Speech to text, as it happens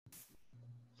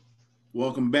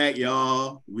Welcome back,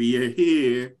 y'all. We are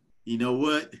here. You know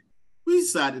what? We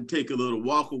decided to take a little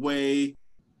walk away,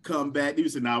 come back. We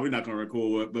said, "No, we're not gonna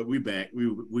record," but we back.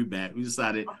 We back. We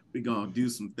decided we're gonna do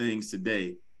some things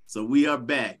today. So we are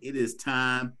back. It is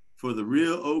time for the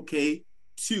Real OK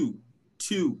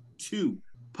 222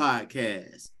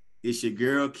 podcast. It's your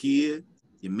girl Kia,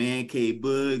 your man K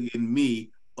Bug, and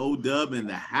me, O Dub in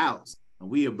the house. And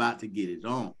we about to get it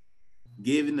on.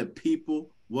 Giving the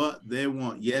people what they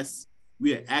want. Yes,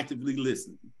 we are actively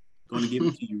listening. Going to give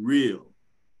it to you real,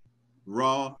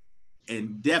 raw,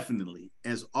 and definitely,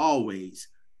 as always,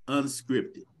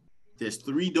 unscripted. There's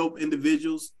three dope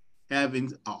individuals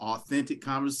having an authentic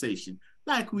conversation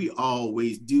like we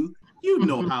always do. You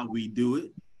know how we do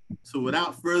it. So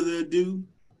without further ado,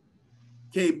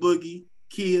 K Boogie,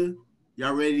 Kia,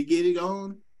 y'all ready to get it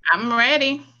on? I'm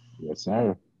ready. Yes,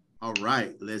 sir. All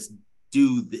right, let's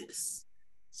do this.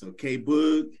 So K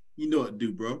Boog, you know what to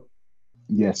do, bro.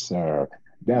 Yes, sir.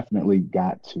 Definitely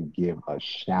got to give a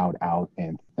shout out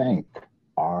and thank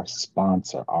our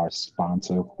sponsor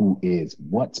who is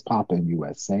What's Poppin'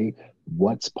 USA,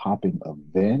 What's Poppin'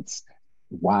 Events,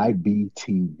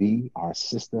 YBTV, our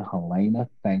sister Helena.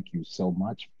 Thank you so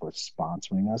much for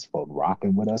sponsoring us, for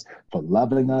rocking with us, for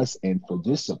loving us, and for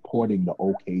just supporting the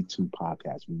OK2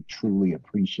 podcast. We truly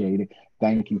appreciate it.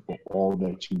 Thank you for all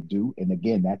that you do. And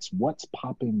again, that's What's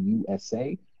Poppin'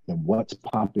 USA and What's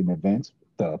Poppin' Events,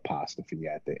 the apostrophe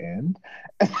at the end.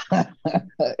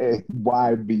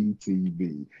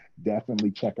 YBTV.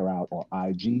 Definitely check her out on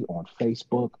IG, on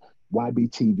Facebook.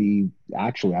 YBTV.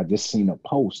 Actually, I just seen a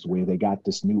post where they got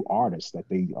this new artist that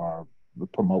they are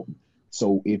promoting.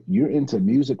 So if you're into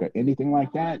music or anything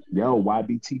like that, yo,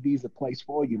 YBTV is the place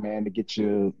for you, man, to get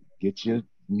your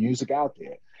music out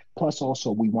there. Plus,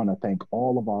 also, we want to thank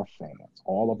all of our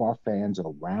fans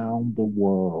around the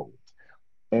world,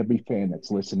 every fan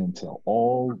that's listening to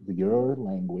all your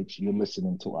language, you're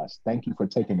listening to us. Thank you for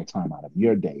taking the time out of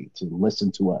your day to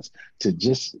listen to us, to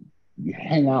just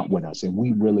hang out with us. And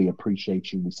we really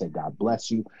appreciate you. We say, God bless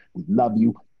you. We love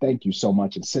you. Thank you so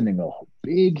much. And sending a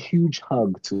big, huge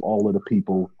hug to all of the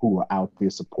people who are out there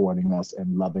supporting us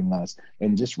and loving us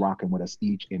and just rocking with us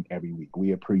each and every week.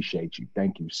 We appreciate you.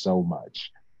 Thank you so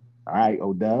much. All right,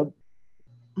 Odub.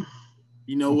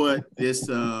 You know what?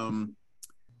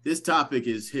 This topic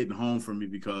is hitting home for me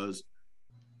because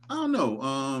I don't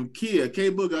know. Kia,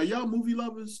 K Boog, are y'all movie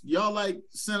lovers? Y'all like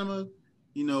cinema?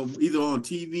 You know, either on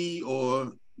TV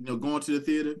or going to the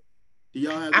theater. Do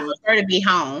y'all have I those? prefer to be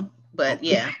home, but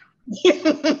Okay.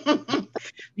 yeah.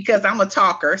 Because I'm a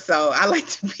talker, so I like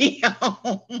to be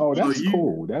home. Oh, So that's you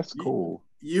cool. That's you cool.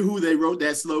 you who they wrote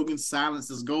that slogan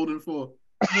 "Silence is golden" for?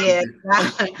 Yeah.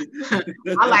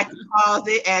 I like to pause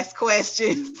it, ask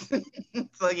questions.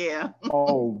 So yeah.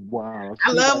 Oh, wow. I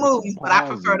She love likes to movies, but I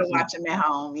pause prefer it. to watch them at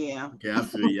home. Yeah. Okay, I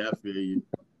feel you. I feel you.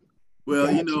 Well,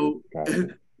 Got you. Got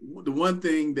you. the one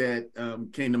thing that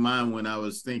came to mind when I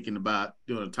was thinking about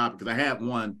doing a topic, because I have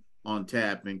one on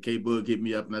tap, and K Boog hit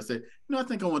me up, and I said, I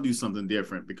think I want to do something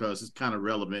different because it's kind of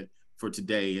relevant for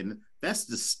today, and that's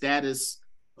the status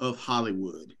of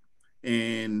Hollywood.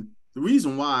 And the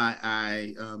reason why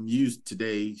I used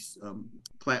today's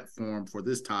platform for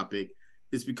this topic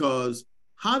is because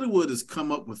Hollywood has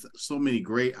come up with so many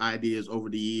great ideas over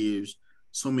the years,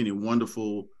 so many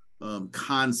wonderful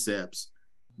concepts.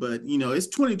 But it's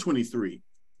 2023,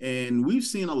 and we've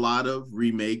seen a lot of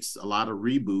remakes, a lot of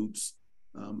reboots.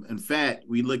 In fact,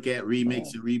 we look at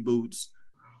remakes and reboots.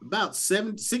 About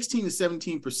 16 to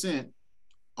 17%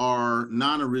 are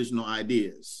non-original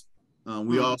ideas.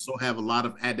 We also have a lot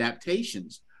of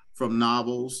adaptations from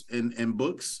novels and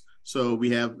books. So we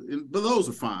have, but those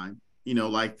are fine.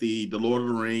 Like the Lord of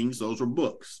the Rings, those are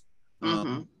books.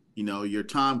 Mm-hmm. Your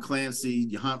Tom Clancy,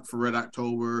 your Hunt for Red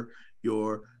October,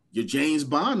 your James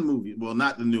Bond movie. Well,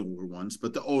 not the newer ones,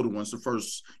 but the older ones. The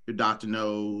first, your Doctor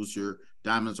Knows, your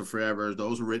Diamonds Are Forever.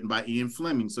 Those are written by Ian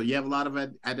Fleming. So you have a lot of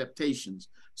adaptations.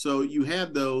 So you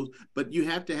have those, but you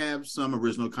have to have some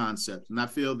original concepts. And I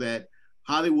feel that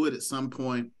Hollywood at some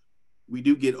point, we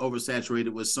do get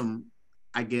oversaturated with some,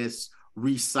 I guess,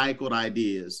 recycled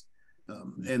ideas.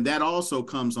 And that also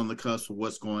comes on the cusp of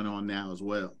what's going on now as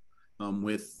well,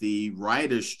 with the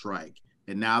writer's strike.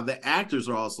 And now the actors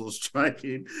are also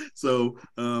striking. So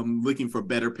looking for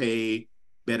better pay,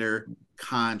 better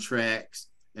contracts,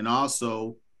 and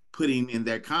also putting in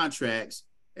their contracts,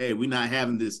 hey, we're not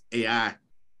having this AI.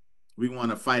 We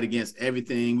want to fight against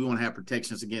everything. We want to have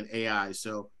protections against AI.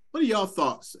 So what are y'all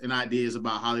thoughts and ideas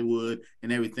about Hollywood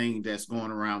and everything that's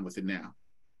going around with it now?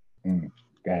 Mm.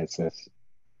 Go ahead, sis.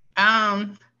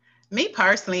 Um, Me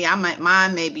personally,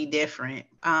 mine may be different.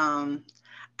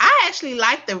 I actually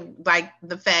like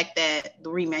the fact that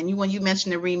the remix. When you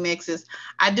mentioned the remixes,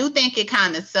 I do think it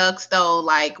kind of sucks though,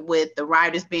 like with the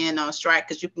writers being on strike,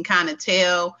 because you can kind of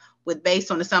tell with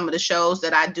based on some of the shows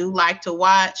that I do like to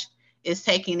watch, it's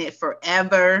taking it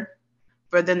forever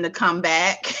for them to come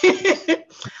back. A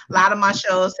lot of my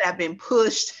shows have been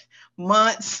pushed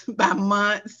months by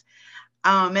months.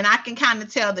 And I can kind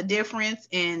of tell the difference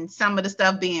in some of the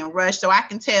stuff being rushed. So I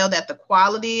can tell that the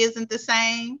quality isn't the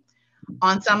same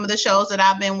on some of the shows that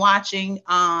I've been watching.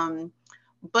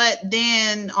 But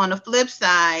then on the flip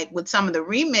side, with some of the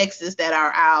remixes that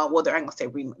are out, well, I'm going to say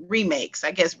remakes,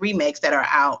 I guess remakes that are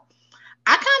out,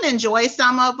 I kind of enjoy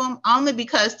some of them only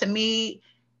because to me,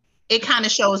 it kind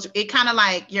of shows, it kind of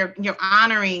like you're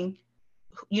honoring,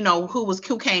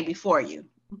 who came before you.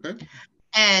 Okay.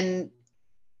 And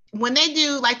when they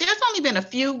do, like, there's only been a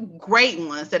few great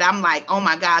ones that I'm like, oh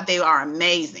my God, they are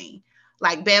amazing.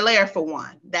 Like Bel-Air for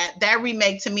one. That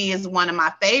remake to me is one of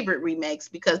my favorite remakes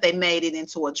because they made it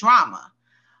into a drama.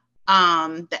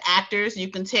 The actors, you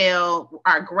can tell,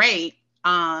 are great.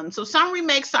 So some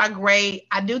remakes are great.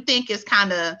 I do think it's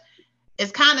kind of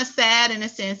sad in a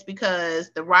sense because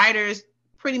the writers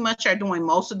pretty much are doing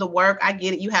most of the work. I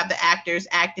get it. You have the actors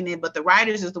acting it, but the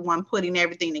writers is the one putting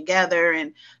everything together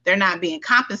and they're not being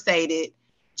compensated.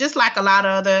 Just like a lot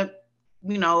of other,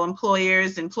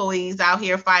 employees out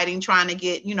here fighting, trying to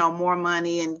get, more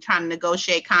money and trying to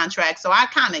negotiate contracts. So I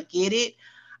kind of get it.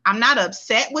 I'm not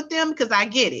upset with them because I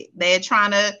get it.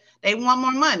 They want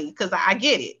more money because I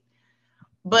get it.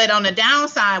 But on the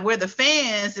downside, we're the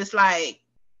fans. It's like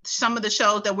some of the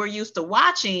shows that we're used to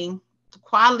watching, the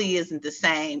quality isn't the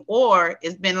same, or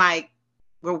it's been like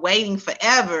we're waiting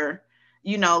forever.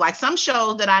 Like some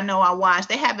shows that I know I watch,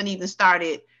 they haven't even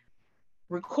started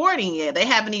recording yet. They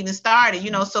haven't even started,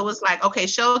 so it's like, okay,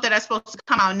 shows that are supposed to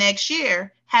come out next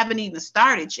year haven't even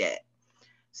started yet.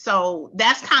 So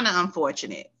that's kind of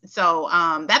unfortunate. So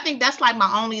I think that's like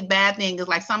my only bad thing is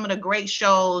like some of the great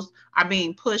shows are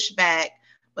being pushed back,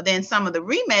 but then some of the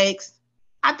remakes,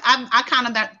 I kind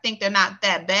of think they're not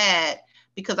that bad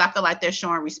because I feel like they're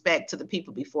showing respect to the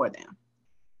people before them.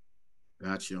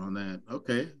 Got you on that.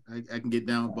 Okay. I can get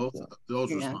down both of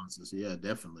those responses. Yeah,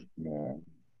 definitely. Yeah.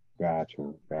 Got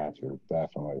you.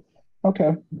 Definitely.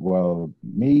 Okay. Well,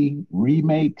 me,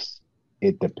 remakes,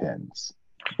 it depends.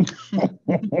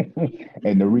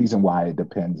 And the reason why it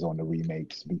depends on the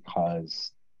remakes,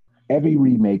 because every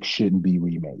remake shouldn't be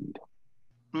remade.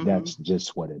 Mm-hmm. That's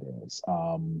just what it is.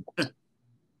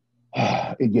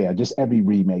 Yeah, just every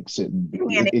remake shouldn't be.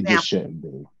 It just shouldn't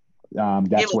be.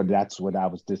 That's what I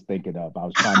was just thinking of. I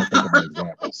was trying to think of an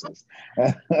example.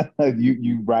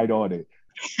 You right on it.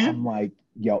 I'm like,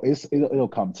 yo, it'll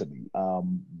come to me.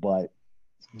 But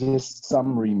just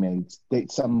some remakes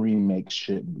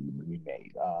shouldn't be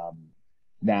remade.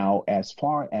 Now, as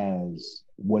far as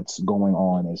what's going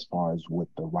on, as far as with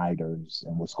the writers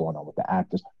and what's going on with the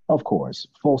actors, of course,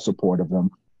 full support of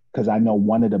them, because I know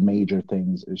one of the major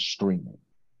things is streaming.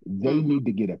 They need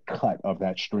to get a cut of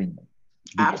that streaming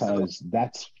because Absolutely.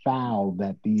 That's foul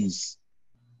that these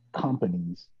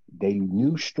companies, they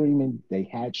knew streaming, they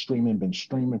had streaming, been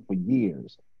streaming for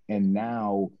years, and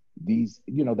now these,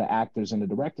 the actors and the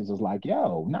directors is like,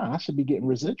 yo, nah, I should be getting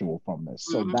residual from this.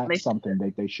 So that's something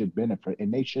that they should benefit,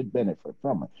 and they should benefit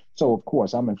from it. So of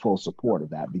course, I'm in full support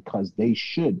of that because they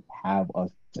should have a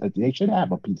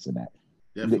piece of that.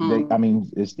 I mean,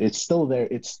 it's still there.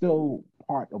 It's still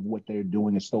part of what they're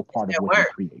doing. It's still part of what they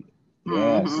created.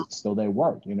 Yes, it's still their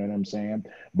work. You know what I'm saying?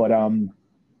 But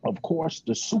of course,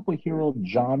 the superhero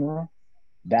genre,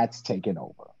 that's taken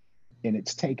over. And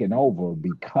it's taken over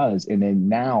because, and then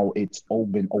now it's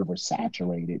been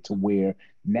oversaturated to where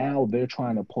now they're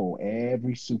trying to pull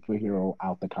every superhero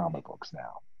out the comic books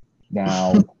now.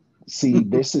 Now, see,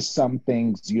 this is some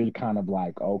things you're kind of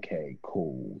like, okay,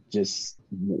 cool. Just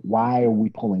why are we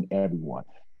pulling everyone?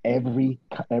 Every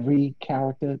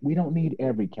character, we don't need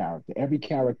every character. Every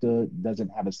character doesn't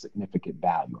have a significant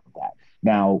value of that.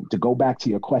 Now, to go back to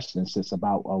your question, sis,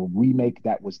 about a remake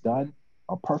that was done,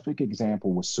 a perfect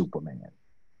example was Superman.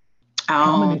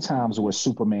 How many times was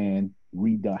Superman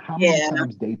redone? How many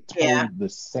times they told the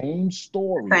same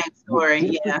story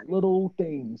with different little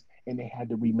things and they had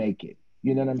to remake it?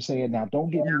 You know what I'm saying? Now, don't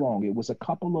get me wrong. It was a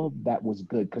couple of that was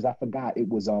good because I forgot it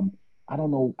was I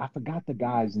don't know. I forgot the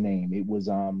guy's name. It was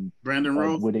Brandon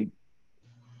Roth.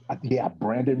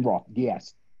 Brandon Roth.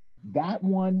 Yes, that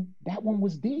one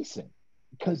was decent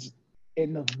because,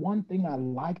 and the one thing I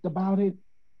liked about it,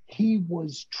 he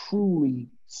was truly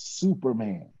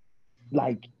Superman.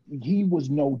 Like he was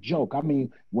no joke. I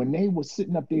mean, when they were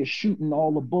sitting up there shooting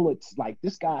all the bullets, like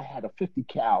this guy had a 50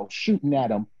 cal shooting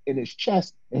at him in his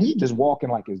chest, and he just walking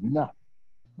like it's nothing.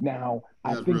 Now,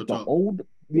 I That's real think talk.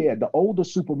 the older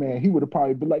Superman, he would have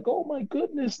probably been like, "Oh my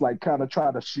goodness," like kind of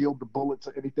try to shield the bullets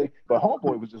or anything. But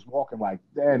Homeboy was just walking like,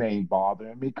 "That ain't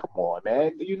bothering me. Come on,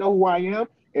 man. Do you know who I am?"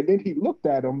 And then he looked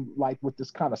at him like with this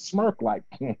kind of smirk, like,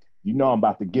 "You know, I'm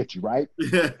about to get you, right?"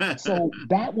 So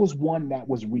that was one that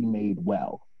was remade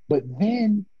well. But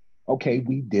then, okay,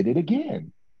 we did it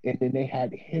again, and then they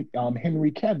had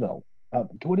Henry Cavill.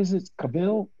 What is it,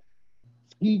 Cavill?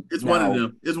 He It's one of now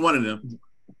them. It's one of them.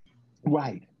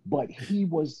 Right, but he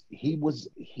was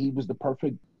the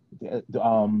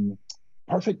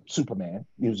perfect Superman.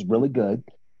 He was really good.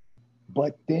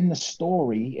 But then the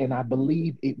story, and I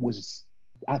believe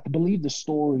the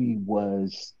story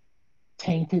was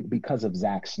tainted because of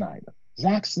Zack Snyder.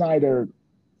 Zack Snyder,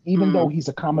 even though Mm. he's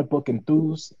a comic book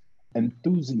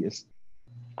enthusiast,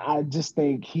 I just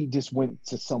think he just went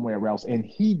to somewhere else and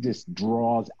he just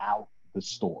draws out the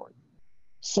story.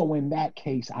 So in that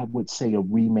case, I would say a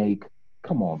remake.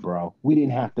 Come on, bro. We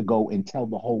didn't have to go and tell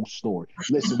the whole story.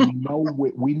 Listen, we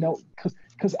know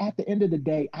because at the end of the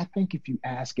day, I think if you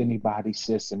ask anybody,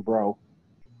 sis and bro,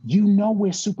 you know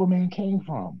where Superman came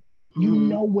from. You Mm.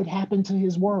 know what happened to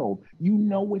his world. You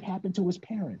know what happened to his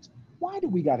parents. Why do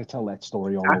we got to tell that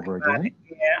story all Talk over about again? it.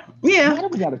 Yeah. Yeah. Why do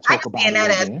we got to I talk can see in about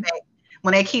it that again? aspect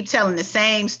when they keep telling the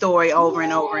same story over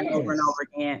and over and over and Yes, over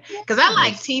again. Because I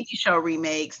like yes. TV show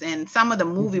remakes and some of the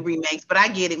movie Mhm. remakes, but I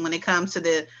get it when it comes to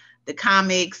the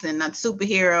comics and the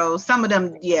superheroes. Some of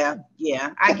them, yeah,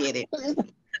 yeah, I get it. It's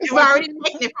You've like, already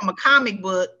taken it from a comic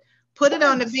book, put it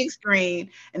on the right. big screen,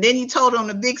 and then you told it on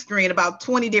the big screen about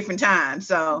 20 different times.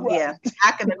 So Right, yeah,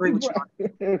 I can agree with you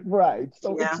right, on right. So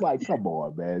that. Yeah. it's like, come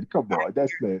on, man, come on.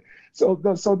 That's the so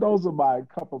those are my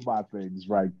couple of my things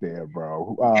right there,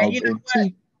 bro. And you know And what?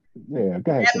 T, yeah,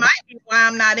 go ahead, That sis. might be why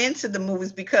I'm not into the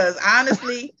movies because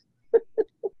honestly,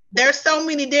 there's so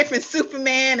many different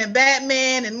Superman and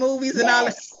Batman and movies and all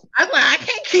that. Yes. I was like, I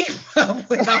can't keep up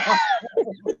with all.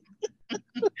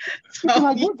 You'd be So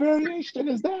like, what variation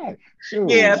is that? yeah, Shoot,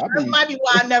 so I that mean, might be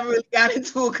why I never really got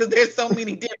into it because there's so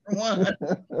many different ones.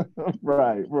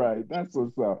 right, right. That's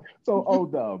what's up. So,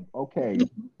 Dub, okay,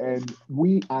 and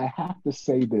I have to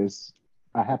say this.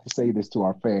 I have to say this to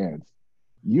our fans.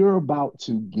 You're about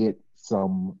to get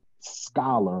some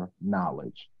scholar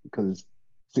knowledge because,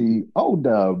 see,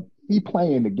 Dub, he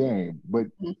playing the game, but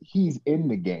he's in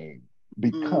the game Mm,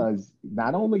 because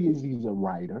not only is he a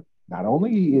writer, not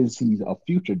only is he a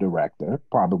future director,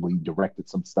 probably directed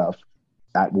some stuff,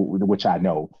 which I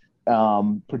know,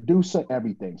 producer,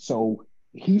 everything. So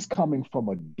he's coming from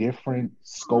a different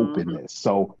scope in mhm. this.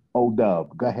 So,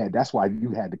 Dub, go ahead. That's why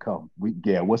you had to come.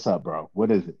 Yeah, what's up, bro?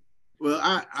 What is it? Well,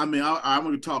 I mean, I'm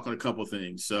going to talk on a couple of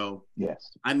things. So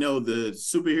Yes. I know the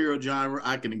superhero genre.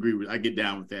 I can agree with. I get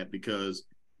down with that because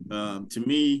to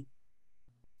me,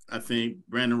 I think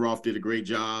Brandon Roth did a great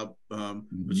job.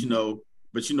 Mm-hmm.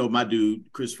 But you know, my dude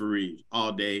Christopher Reeve,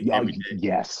 all day, Oh, every day.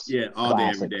 yes. Yeah, all day,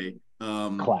 every Classic.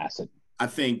 day. Classic. I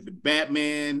think the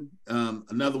Batman,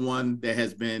 another one that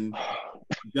has been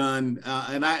done,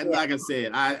 and I Yeah. like I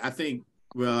said, I think.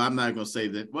 Well, I'm not going to say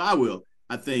that. Well, I will.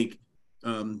 I think.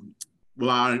 Um,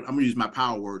 I'm going to use my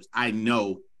power words. I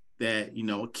know that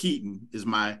Keaton is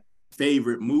my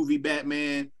favorite movie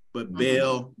Batman, but Mhm.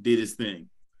 Bale did his thing.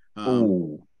 Um,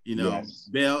 Oh, yes.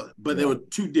 Bell, but there Yeah. were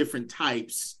two different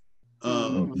types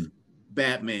of Mhm. Mhm.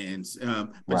 Batmans.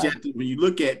 But Right. when you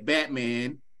look at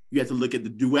Batman, you have to look at the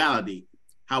duality.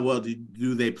 How well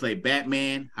do they play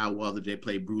Batman? How well do they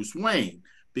play Bruce Wayne?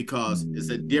 Because it's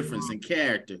a difference Mm, in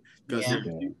character. Because Yeah.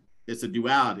 okay. it's a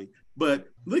duality. But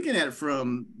looking at it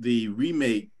from the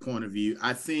remake point of view,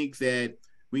 I think that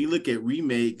when you look at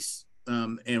remakes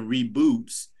and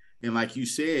reboots, and like you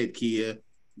said, Kia,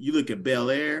 you look at Bel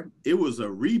Air, it was a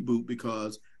reboot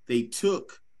because they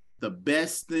took the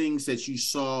best things that you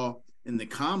saw in the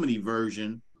comedy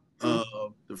version Mhm.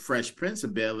 of the Fresh Prince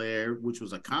of Bel Air, which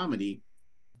was a comedy,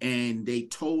 and they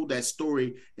told that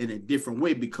story in a different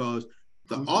way because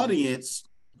the Mhm. audience,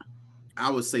 I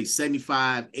would say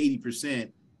 75,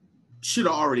 80%, should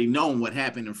have already known what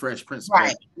happened in Fresh Prince of Bel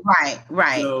Air. Right.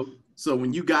 Right. Right. So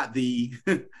when you got the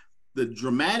the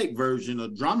dramatic version or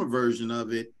drama version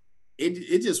of it,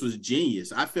 it just was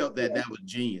genius. I felt that Yeah. that was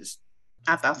genius.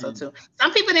 I thought so And too.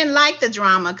 Some people didn't like the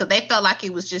drama because they felt like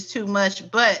it was just too much,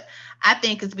 but I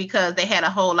think it's because they had a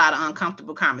whole lot of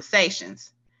uncomfortable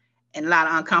conversations and a lot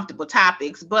of uncomfortable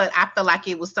topics. But I felt like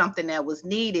it was something that was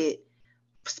needed,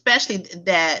 especially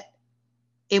that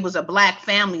it was a Black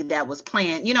family that was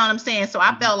playing, you know what I'm saying? So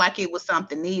I felt like it was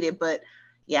something needed, but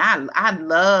yeah, I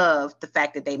love the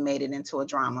fact that they made it into a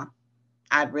drama.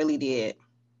 I really did.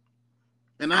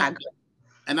 And I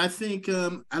think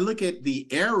I look at the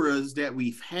eras that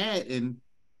we've had, and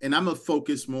I'm gonna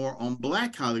focus more on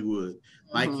Black Hollywood,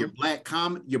 like your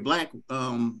Black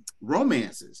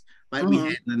romances. Like we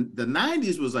had the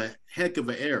 90s was a heck of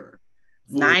an era.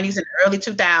 90s and early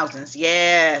 2000s,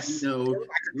 yes. You know,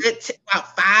 like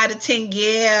about 5 to 10,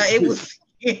 yeah. It was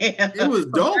it was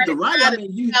dope. The writing, I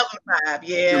mean,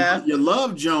 your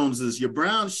Love Joneses, your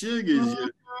Brown Sugars,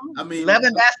 I mean,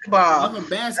 Loving Basketball. Loving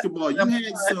Basketball. You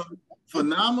had some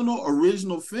phenomenal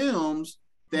original films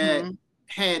that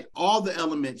had all the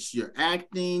elements, your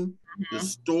acting, the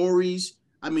stories.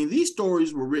 I mean, these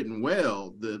stories were written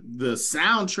well. The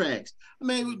soundtracks. I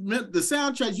mean, the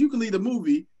soundtracks, you can leave a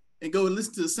movie and go and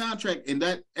listen to the soundtrack, and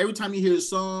that every time you hear a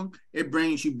song, it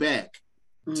brings you back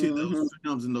to those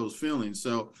films and those feelings.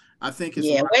 So I think it's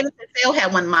Waiting to Exhale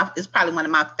had it's probably one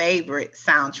of my favorite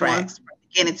soundtracks.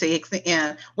 Beginning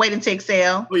to Waiting to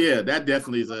Exhale. Oh yeah, that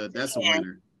definitely is that's a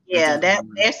winner. Yeah, their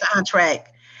soundtrack.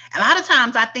 A lot of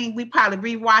times I think we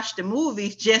probably rewatch the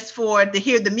movies just to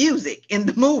hear the music in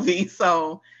the movie.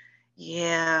 So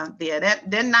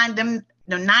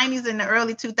the 90s and the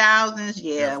early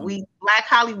 2000s, we Black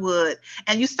Hollywood,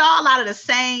 and you saw a lot of the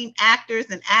same actors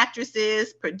and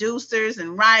actresses, producers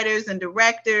and writers and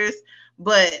directors,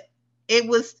 but it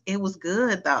was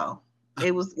good though.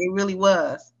 It really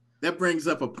was. That brings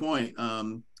up a point.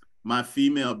 My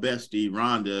female bestie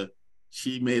Rhonda,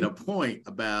 she made a point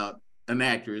about an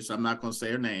actress. I'm not going to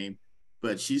say her name,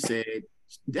 but she said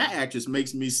that actress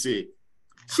makes me sick.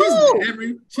 She's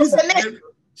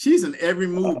in every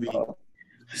movie.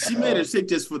 She made her sick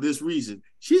just for this reason.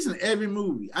 She's in every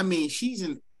movie. I mean, she's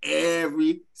in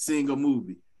every single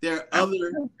movie. There are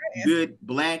other good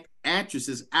Black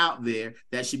actresses out there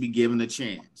that should be given a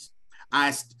chance.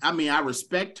 I mean, I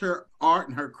respect her art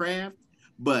and her craft,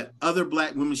 but other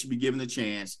Black women should be given a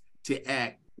chance to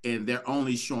act, and they're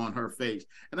only showing her face.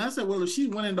 And I said, well, if she's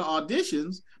winning the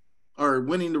auditions or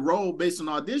winning the role based on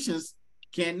auditions,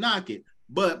 can't knock it.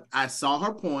 But I saw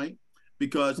her point,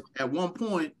 because at one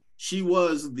point she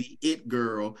was the it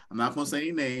girl. I'm not going to say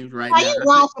any names right now. Are you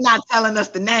wrong for not telling us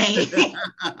the name?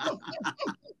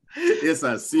 It's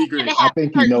a secret. I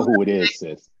think you know who it is,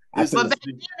 sis. I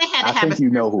think you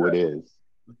know who it is.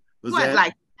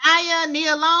 Like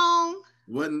Nia Long?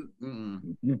 Wasn't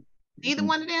Either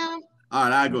one of them? All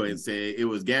right, I'll go ahead and say it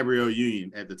was Gabrielle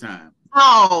Union at the time.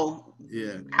 Oh,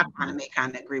 yeah. I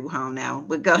kind of agree with her on now,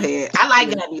 but go ahead. I like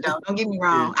Gabby though. Don't get me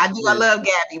wrong. I love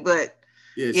Gabby, but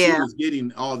she was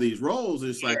getting all these roles.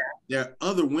 It's like there are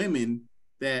other women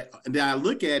that I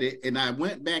look at it, and I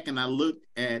went back and I looked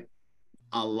at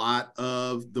a lot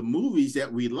of the movies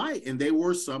that we like, and they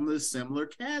were some of the similar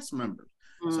cast members.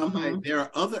 There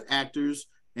are other actors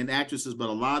and actresses, but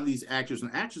a lot of these actors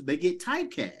and actresses, they get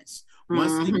typecast.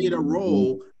 Once they get a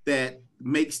role that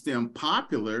makes them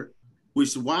popular, which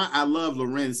is why I love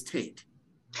Lorenz Tate.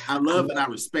 I love and I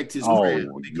respect his craft,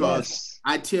 because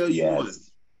I tell you what,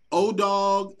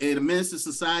 O-Dog and the Menace to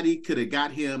Society could have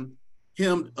got him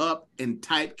hemmed up and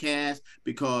typecast,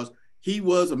 because he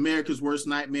was America's worst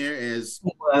nightmare, as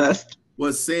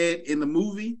was said in the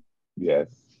movie. Yes.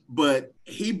 But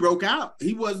he broke out.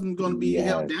 He wasn't going to be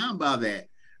held down by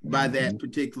that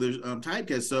particular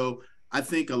typecast. So I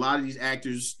think a lot of these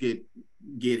actors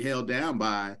get held down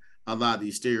by a lot of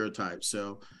these stereotypes.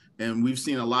 So, and we've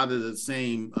seen a lot of the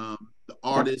same the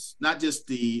artists, not just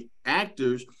the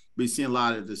actors, we've seen a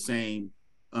lot of the same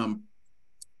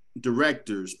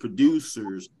directors,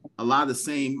 producers, a lot of the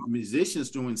same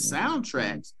musicians doing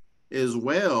soundtracks as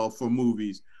well for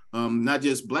movies. Not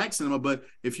just Black cinema, but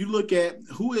if you look at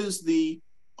who is the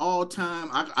all-time,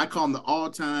 I call him the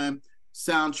all-time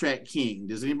soundtrack king.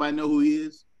 Does anybody know who he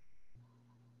is?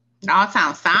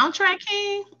 All-time soundtrack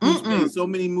king? He's made so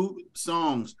many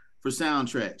songs for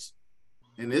soundtracks.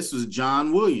 And this was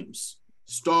John Williams,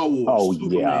 Star Wars. Oh,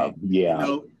 Superman, yeah. You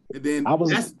know? And then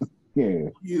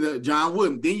John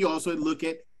Williams. Then you also look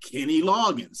at Kenny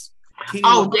Loggins.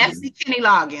 Definitely Kenny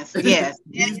Loggins. Yes.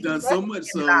 He's done so much.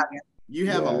 So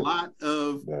you have a lot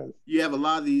of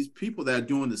these people that are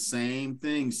doing the same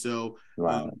thing. So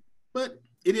but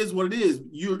it is what it is.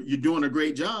 You're doing a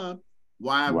great job.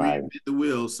 Why reinvent the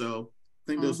wheel? So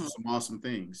I think those are some awesome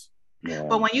things. Yeah.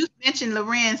 But when you mentioned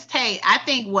Lorenz Tate, I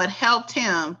think what helped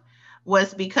him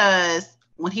was because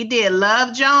when he did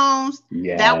Love Jones,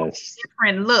 that was a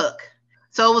different look.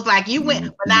 So it was like you went.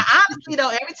 But now, honestly, though,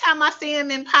 every time I see him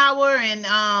in Power and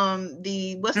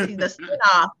the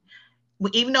spinoff,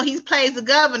 even though he plays the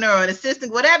governor or an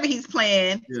assistant, whatever he's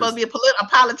playing, Yes. supposed to be a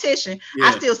politician, I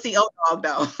Yes. still see O-Dog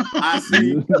though.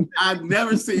 I've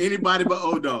never seen anybody but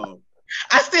O-Dog.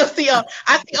 I see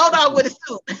O-Dog with a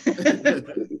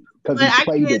suit. Because he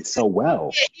played it so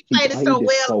well. Yeah, he played it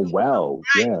so well.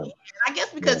 Yeah. And I guess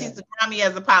because he's grimy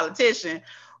as a politician.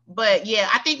 But yeah,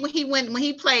 I think when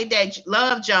he played that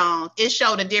Love Jones, it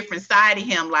showed a different side of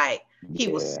him. Like he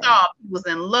was soft, he was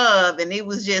in love, and it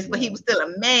was just, but he was still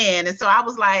a man. And so I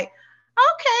was like,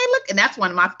 okay, look, and that's one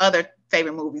of my other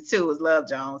favorite movies too, is Love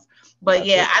Jones. But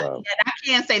I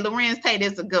can say Lorenz Tate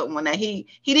is a good one. That he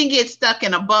didn't get stuck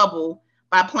in a bubble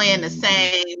by playing the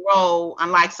same role,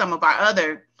 unlike some of our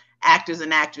other actors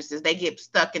and actresses. They get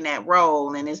stuck in that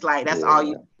role, and it's like that's all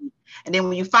you see. And then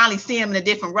when you finally see him in a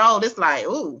different role, it's like,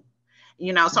 ooh,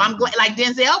 so I'm glad. Like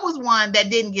Denzel was one that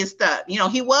didn't get stuck.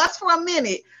 He was for a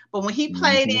minute, but when he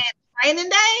played in Training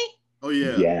Day, oh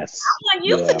yeah, yes, I'm not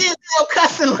used to Denzel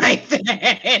cussing like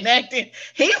that. And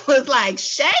he was like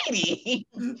shady.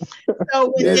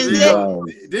 So with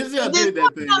Denzel did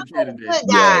that thing in Training Day. Good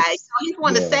guy. So he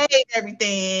wanted to save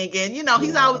everything, and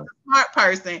he's always a smart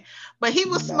person. But he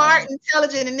was smart,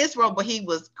 intelligent in this role, but he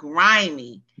was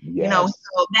grimy. So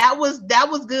that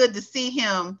was good to see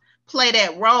him play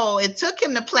that role. It took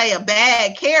him to play a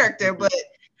bad character, but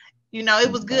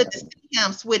it was good to see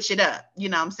him switch it up. You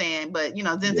know what I'm saying? But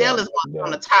Denzel is one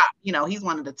on the top. He's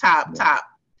one of the top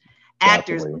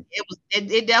actors. Definitely.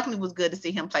 It definitely was good to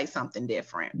see him play something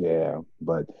different. Yeah,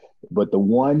 but the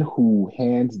one who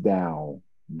hands down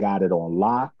got it on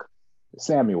lock,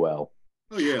 Samuel.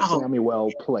 Oh yeah, Samuel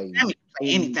plays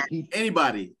anything.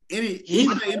 Anybody. He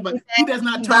does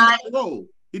not turn down a role.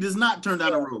 He does not turn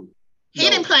down a role. He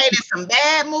didn't play in some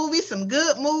bad movies, some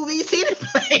good movies. He didn't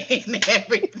play in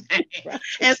everything.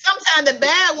 And sometimes the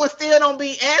bad ones still don't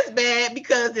be as bad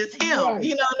because it's him. Right.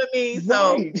 You know what I mean?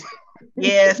 So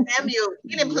yeah, Samuel,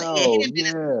 he didn't play. He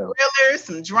didn't play some thrillers,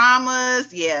 some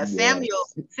dramas. Yeah, Samuel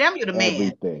the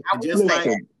man. I would say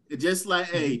that. Just like,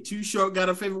 hey, Too Short got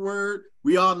a favorite word.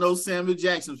 We all know Samuel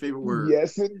Jackson's favorite word.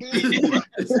 Yes, indeed.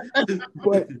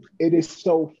 But it is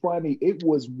so funny. It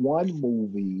was one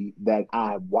movie that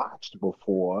I watched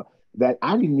before that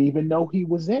I didn't even know he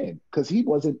was in, because he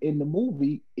wasn't in the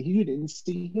movie. You didn't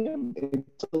see him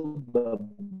until the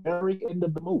very end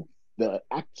of the movie. The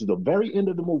very end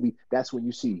of the movie, that's when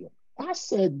you see him. I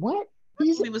said, what?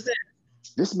 He was in.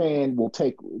 This man will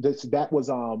take this. That was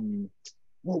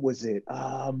what was it?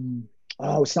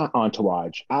 It's not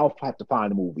Entourage. I'll have to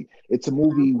find the movie. It's a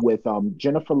movie with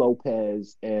Jennifer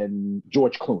Lopez and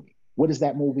George Clooney. What is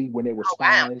that movie when they were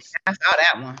spies? Wow. I saw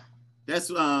that one.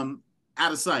 That's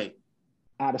Out of Sight.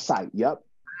 Out of Sight. Yep.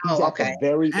 He's at the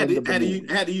very end of the movie.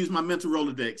 Had to use my mental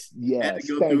Rolodex. Yes,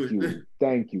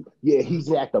 thank you. Yeah,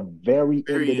 he's at the very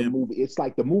end of the movie. It's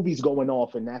like the movie's going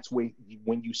off, and that's when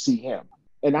you see him.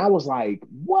 And I was like,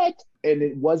 what? And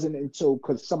it wasn't until,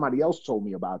 because somebody else told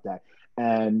me about that.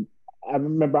 And I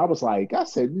remember I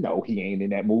said, no, he ain't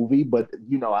in that movie. But,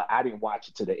 I didn't watch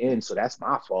it to the end, so that's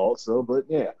my fault. So, but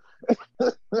yeah. I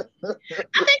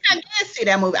think I did see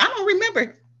that movie. I don't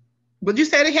remember. But you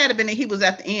said it had been, he was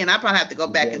at the end. I probably have to go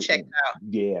back and check it out.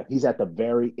 Yeah, he's at the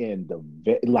very end.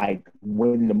 Like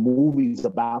when the movie's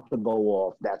about to go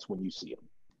off, that's when you see him.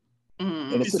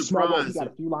 Mm-hmm. And it's a small one. He got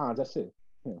a few lines. That's it.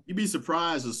 Yeah. You'd be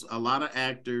surprised. There's a lot of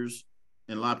actors,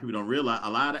 and a lot of people don't realize,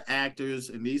 a lot of actors,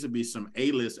 and these would be some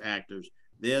A-list actors,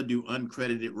 they'll do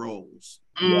uncredited roles.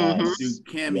 Yes. Do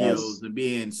cameos and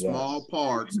be in small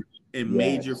parts in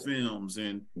major films.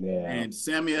 And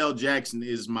Samuel L. Jackson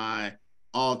is my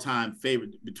all-time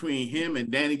favorite. Between him and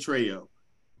Danny Trejo,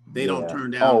 they don't turn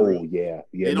down roles.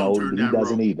 They don't turn down roles.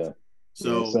 He doesn't either.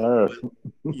 So,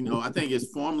 I think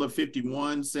it's Formula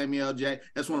 51, Samuel L. Jackson.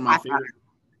 That's one of my favorite.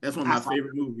 That's one of my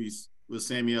favorite movies with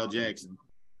Samuel L. Jackson.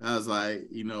 I was like,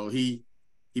 he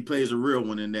plays a real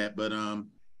one in that. But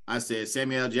I said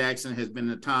Samuel L. Jackson has been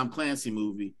in a Tom Clancy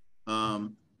movie,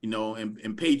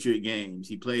 in Patriot Games.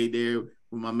 He played there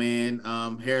with my man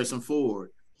Harrison Ford.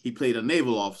 He played a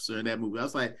naval officer in that movie. I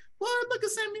was like, what? Look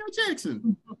at Samuel L.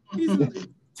 Jackson. He's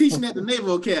teaching at the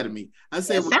Naval Academy. I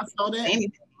said, when I saw that.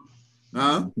 He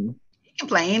can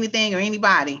play anything or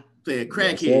anybody. Play a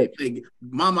crackhead. Play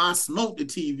Mama, I smoked the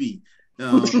TV.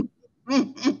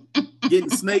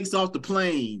 Getting snakes off the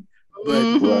plane.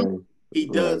 But he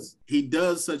does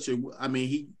such a,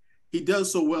 he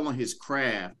does so well on his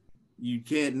craft. You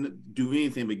can't do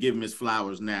anything but give him his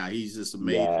flowers now. He's just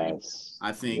amazing. Yes.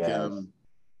 I think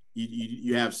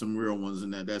you have some real ones in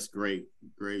there. That's great.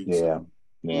 Yeah,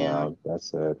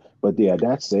 that's it. But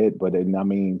that's it. But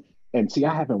and see,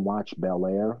 I haven't watched Bel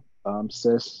Air,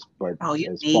 sis. But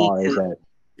as far as that,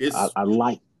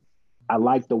 I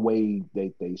like the way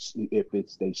they they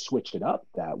switch it up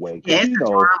that way, Yeah, because it's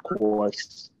of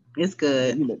course, it's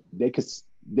good.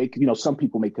 some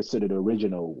people may consider the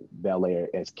original Bel Air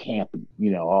as campy.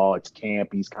 Oh, it's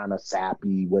campy, it's kind of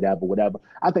sappy, whatever.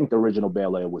 I think the original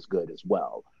Bel Air was good as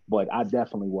well, but I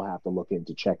definitely will have to look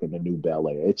into checking the new Bel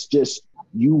Air. It's just,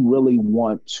 you really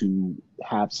want to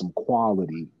have some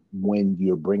quality when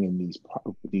you're bringing these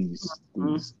movies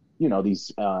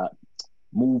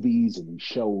and these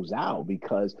shows out,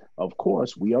 because of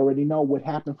course we already know what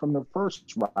happened from the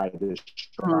first writer's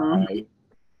strike.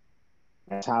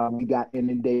 That's how we got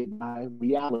inundated by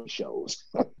reality shows.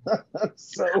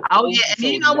 So, oh yeah, and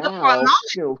you know what? For a moment,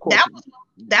 of course,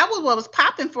 that was what was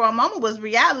popping for a moment, was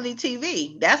reality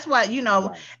TV. That's what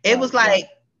it was like, right.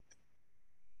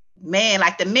 man,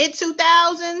 like the mid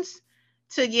 2000s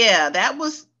to that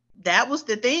was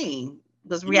the thing,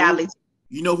 was reality.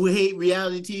 You know who hate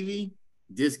reality TV?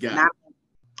 This guy.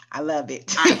 I love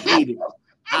it. I hate it.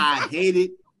 I hate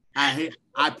it.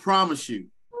 I promise you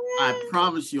on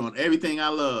everything I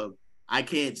love, I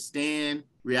can't stand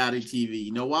reality TV.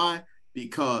 You know why?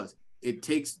 Because it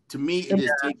takes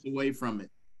away from it.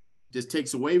 Just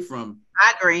takes away from.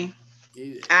 I agree.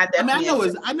 I know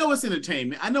it's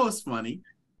entertainment. I know it's funny.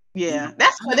 Yeah,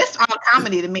 that's all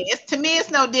comedy to me.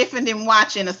 It's no different than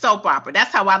watching a soap opera.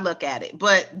 That's how I look at it.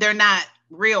 But they're not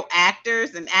real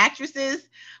actors and actresses.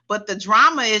 But the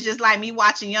drama is just like me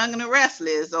watching Young and the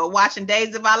Restless or watching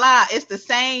Days of Our Lives. It's the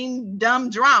same dumb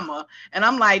drama. And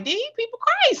I'm like, these people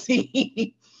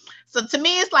crazy. So to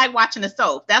me, it's like watching a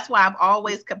soap. That's why I've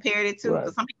always compared it to.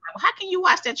 Because some people are like, well, how can you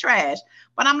watch that trash?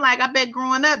 But I'm like, I bet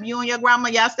growing up, you and your grandma,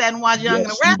 y'all sat and watched Young and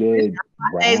the Restless.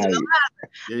 Days of the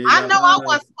Lives. I know I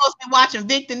wasn't supposed to be watching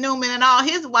Victor Newman and all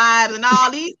his wives and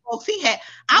all these folks he had.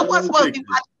 I wasn't supposed to be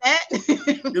watching that.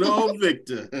 Good old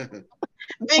Victor.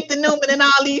 Victor Newman and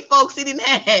all these folks he didn't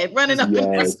have running up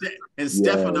and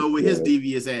Stefano with his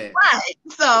devious ass. Right.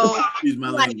 So excuse my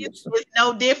language. It's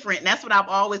no different. That's what I've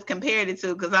always compared it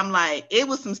to, because I'm like, it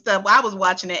was some stuff I was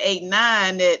watching at 8 and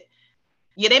 9 that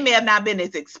they may have not been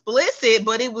as explicit,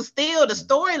 but it was still the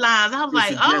storylines. I was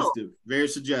like, very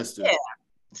suggestive. Yeah.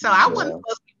 So I wasn't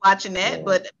supposed to be watching that,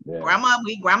 but grandma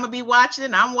be watching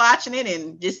it, I'm watching it,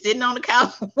 and just sitting on the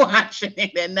couch watching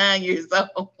it at 9 years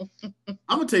old. I'm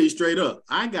gonna tell you straight up,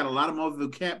 I got a lot of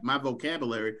my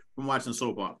vocabulary from watching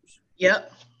soap operas. Yep.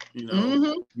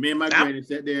 Me and my granny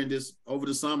sat there and just over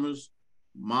the summers,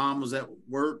 mom was at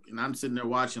work and I'm sitting there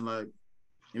watching, like,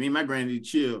 me and my granny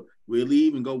chill. We'll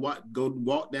leave and go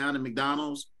walk down to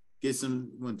McDonald's, get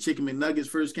when Chicken McNuggets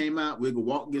first came out, we'll go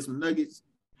walk and get some nuggets,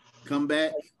 come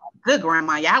back. Good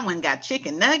grandma, y'all went and got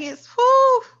chicken nuggets.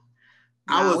 Whoo!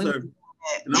 I'm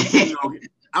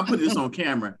putting this on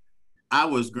camera. I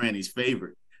was Granny's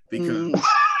favorite because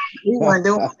he wasn't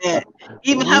doing that.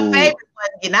 Even her favorite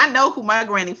wasn't getting. I know who my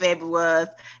granny favorite was,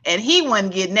 and he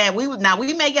wasn't getting that. We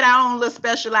may get our own little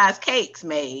specialized cakes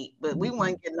made, but we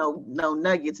wouldn't get no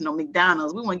nuggets, no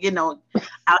McDonald's. We wouldn't get no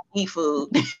out eat food.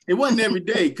 It wasn't every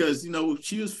day because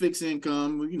she was fixed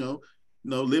income.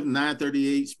 Living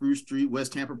 938 Spruce Street,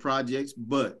 West Tampa Projects.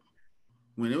 But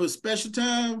when it was special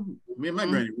time, me and my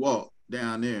granny walked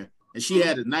down there. And she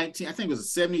had I think it was a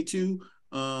 72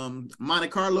 Monte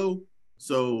Carlo.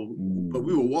 So, but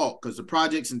we would walk because the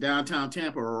projects in downtown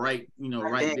Tampa are right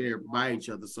there by each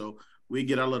other. So we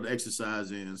get our little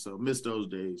exercise in. So miss those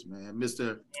days, man. Miss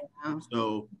that. Yeah.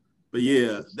 So, but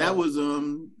yeah, that was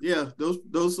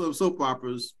those soap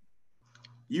operas.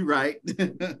 You right.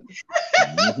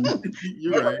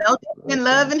 You're right. In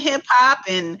Love and Hip Hop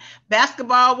and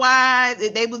Basketball Wives,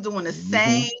 they was doing the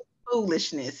same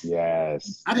foolishness.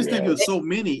 Yes. I just think there's so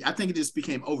many. I think it just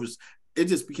became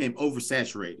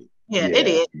oversaturated. Yeah, it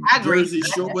is. I agree. Jersey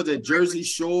Shore, was it Jersey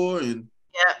Shore? And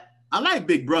I like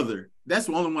Big Brother. That's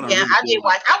the only one I really I did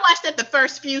watch. I watched it the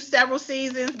first several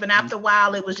seasons, but after a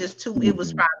while it was just too, it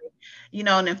was probably,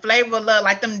 and then Flavor of Love,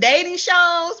 like them dating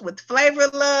shows with Flavor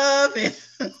of Love.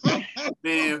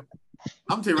 Man,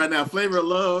 I'm telling you right now, Flavor of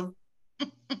Love,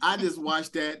 I just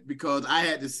watched that because I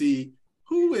had to see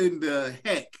who in the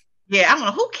heck. Yeah, I'm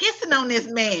like, who kissing on this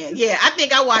man? Yeah, I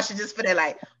think I watched it just for that,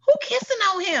 like, who kissing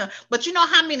on him? But you know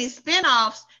how many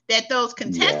spinoffs that those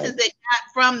contestants that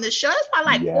got from the show? It's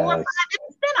probably like 4 or 5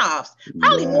 different spinoffs,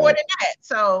 probably more than that.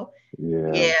 So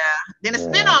then the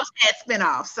spinoffs had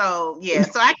spinoffs. So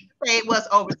so I can say it was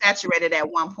oversaturated at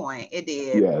one point. It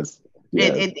did. Yes.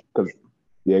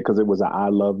 Because it was I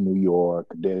Love New York.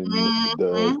 Then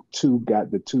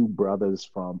the two brothers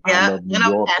from I Love New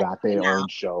York got their own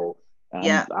show.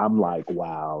 I'm like,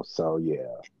 wow. So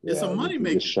it's a money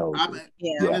maker.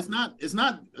 It's not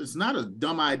a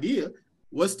dumb idea.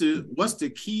 What's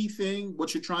the key thing?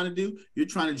 What you're trying to do? You're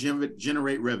trying to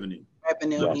generate revenue.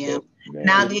 Yeah.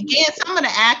 Now again, some of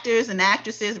the actors and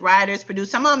actresses, writers,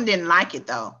 producers, some of them didn't like it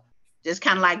though. Just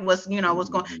kind of like what's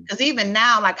going, because even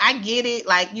now, like I get it,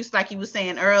 like you were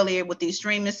saying earlier with these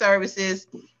streaming services,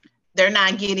 they're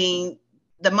not getting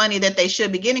the money that they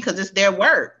should be getting because it's their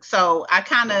work. So I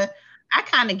kind of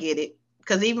get it,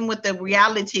 because even with the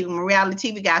reality TV, when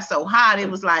reality TV got so hot,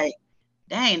 it was like,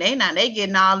 dang, they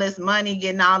getting all this money,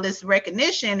 getting all this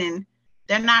recognition, and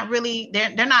they're not really,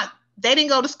 they didn't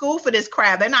go to school for this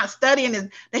crap. They're not studying this.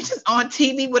 They just on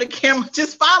TV with a camera,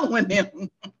 just following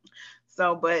them.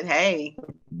 So, but hey.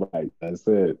 Right, that's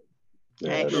it.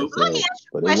 Yeah, let me ask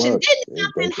you a question.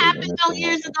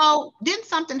 Didn't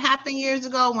something happen years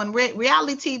ago when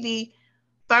reality TV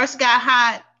first got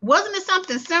hot? Wasn't it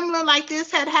something similar like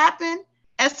this had happened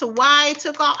as to why it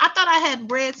took off? I thought I had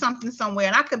read something somewhere,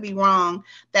 and I could be wrong,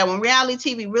 that when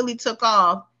reality TV really took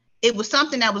off, it was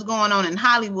something that was going on in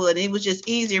Hollywood. And it was just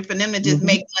easier for them to just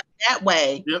make money that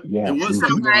way. Yep. Yeah. It was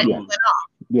something going on.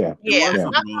 Yeah.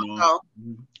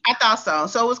 I thought so.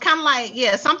 So it was kind of like,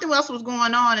 something else was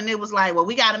going on, and it was like, well,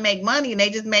 we got to make money, and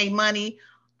they just made money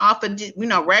off of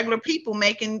regular people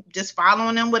just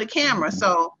following them with a camera.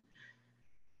 So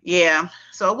yeah,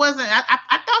 so it wasn't.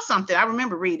 I thought something. I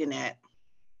remember reading that.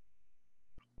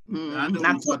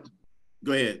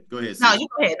 Go ahead. No, you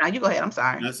go ahead. No, you go ahead. I'm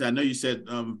sorry. I know you said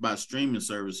about streaming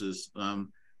services, and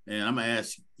I'm gonna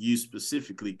ask you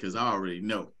specifically because I already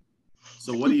know.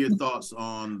 So, what are your thoughts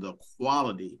on the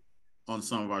quality on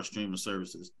some of our streaming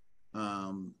services?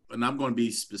 And I'm going to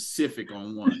be specific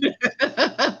on one.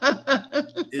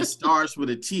 It starts with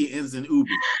a T, ends in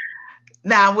Ubi.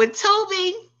 Now with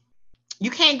Tubi, you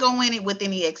can't go in it with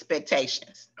any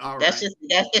expectations. All right.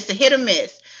 It's a hit or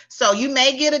miss. So you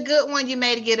may get a good one, you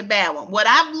may get a bad one. What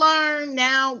I've learned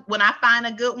now, when I find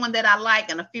a good one that I like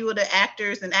and a few of the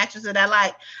actors and actresses that I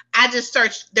like, I just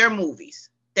search their movies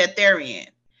that they're in.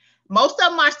 Most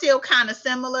of them are still kind of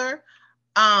similar.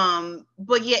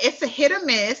 But yeah, it's a hit or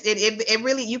miss. It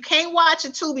really, you can't watch a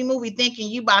Tubi movie thinking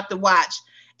you about to watch,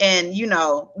 and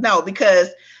no, because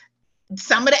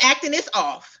some of the acting is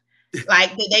off.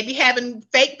 Like they be having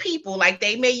fake people, like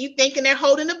they made you thinking they're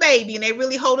holding a baby and they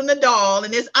really holding a doll,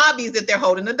 and it's obvious that they're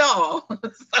holding a doll.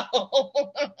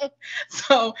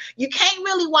 So you can't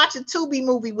really watch a Tubi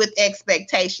movie with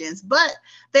expectations, but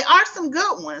there are some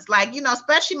good ones, like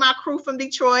especially my crew from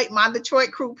Detroit, my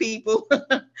Detroit crew people.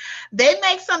 They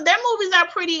make their movies are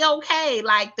pretty okay.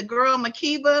 Like the girl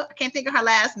Makiba, I can't think of her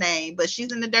last name, but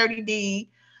she's in the Dirty D.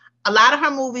 A lot of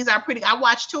her movies are pretty. I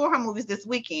watched 2 of her movies this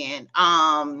weekend.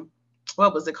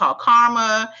 What was it called?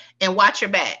 Karma and Watch Your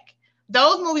Back.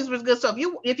 Those movies was good. So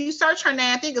if you search her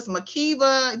name, I think it's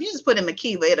Makiba. If you just put in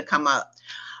Makiba, it'll come up.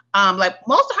 Like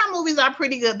most of her movies are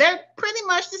pretty good. They're pretty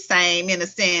much the same in a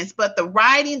sense, but the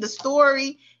writing, the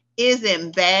story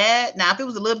isn't bad. Now, if it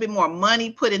was a little bit more money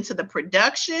put into the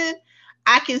production,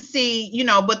 I can see,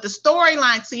 but the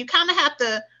storyline, so you kind of have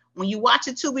to, when you watch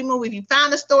a Tubi movie, if you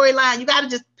find a storyline, you got to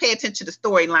just pay attention to the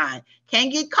storyline. Can't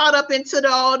get caught up into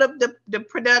all the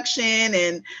production,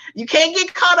 and you can't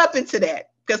get caught up into that,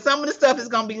 because some of the stuff is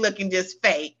going to be looking just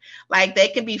fake. Like they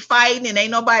can be fighting and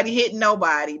ain't nobody hitting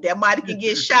nobody. Somebody can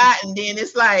get shot, and then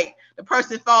it's like the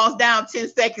person falls down 10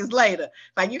 seconds later.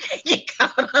 Like you can't get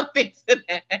caught up into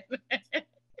that.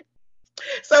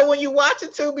 So when you watch a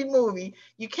Tubi movie,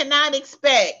 you cannot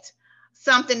expect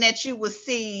something that you will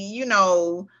see,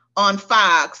 on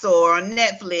Fox or on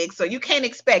Netflix, so you can't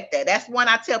expect that. That's one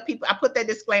I tell people. I put that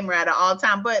disclaimer out all the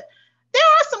time, but there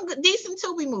are some decent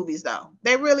Tubi movies though.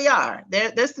 There really are.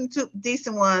 There's some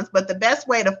decent ones, but the best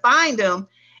way to find them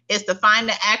is to find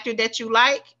the actor that you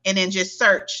like and then just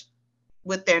search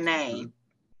with their name.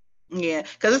 Yeah,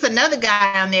 because there's another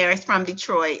guy on there. He's from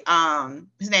Detroit.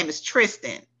 His name is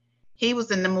Tristan. He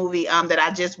was in the movie that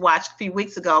I just watched a few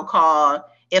weeks ago called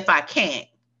If I Can't.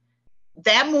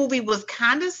 That movie was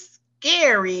kind of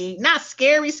scary, not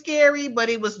scary, but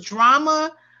it was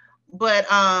drama, but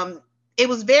it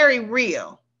was very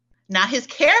real. Now his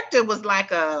character was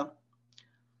like a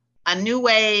new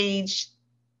age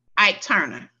Ike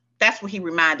Turner. That's what he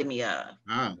reminded me of.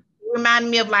 He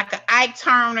reminded me of like an Ike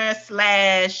Turner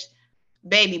 /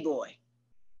 Baby Boy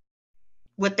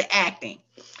with the acting.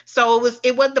 So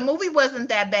it was the movie wasn't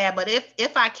that bad, but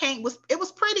if I Can't it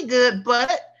was pretty good, but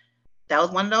that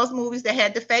was one of those movies that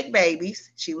had the fake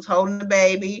babies. She was holding the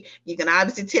baby. You can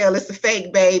obviously tell it's a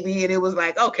fake baby. And it was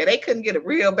like, okay, they couldn't get a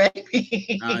real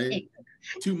baby.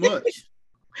 Too much.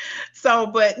 So,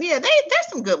 but yeah, there's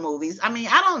some good movies. I mean,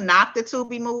 I don't knock the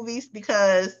Tubi movies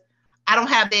because I don't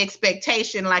have the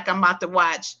expectation like I'm about to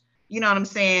watch, you know what I'm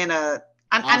saying?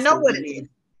 I know what it is.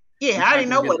 Yeah, I already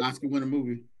know what. Oscar winner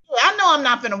movie. Yeah, I know I'm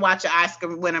not gonna watch an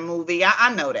Oscar winner movie.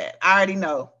 I know that. I already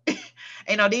know.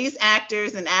 These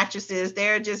actors and actresses,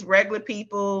 they're just regular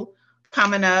people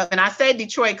coming up. And I say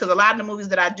Detroit because a lot of the movies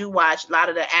that I do watch, a lot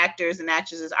of the actors and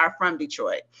actresses are from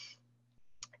Detroit.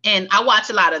 And I watch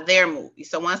a lot of their movies.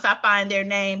 So once I find their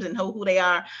names and who they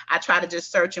are, I try to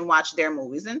just search and watch their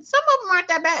movies. And some of them aren't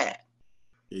that bad.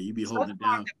 Yeah, you be holding it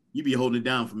down. You be holding it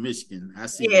down for Michigan. I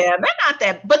see. Yeah, they're not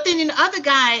that. But then the other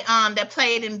guy that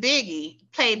played in Biggie,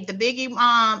 played the Biggie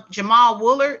Jamal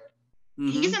Woolard. Mm-hmm.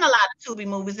 He's in a lot of Tubi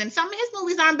movies, and some of his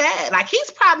movies aren't bad. Like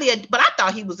he's probably but I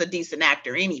thought he was a decent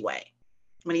actor anyway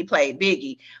when he played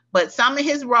Biggie. But some of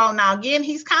his role, now again,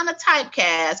 he's kind of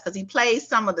typecast because he plays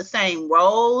some of the same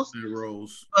roles.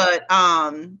 But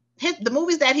the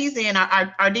movies that he's in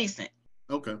are decent.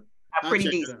 Okay. Are pretty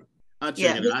decent. I'll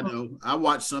check it out. I know I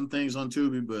watch some things on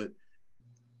Tubi, but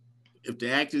if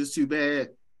the actor is too bad,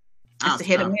 it's a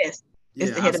hit or miss.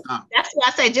 It's the hit or miss. That's why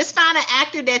I say just find an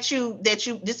actor that you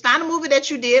just find a movie that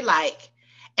you did like,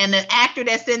 and the actor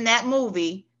that's in that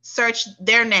movie, search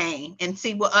their name and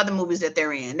see what other movies that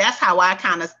they're in. That's how I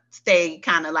kind of stay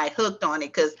kind of like hooked on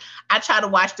it, because I try to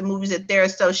watch the movies that they're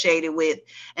associated with,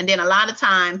 and then a lot of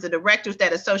times the directors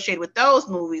that are associated with those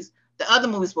movies, the other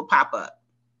movies will pop up.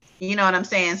 You know what I'm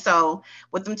saying? So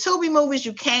with them Tubi movies,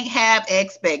 you can't have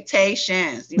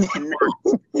expectations. You cannot.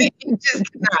 You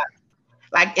just cannot.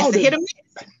 Like it's a hit or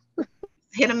miss.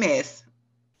 Hit or miss.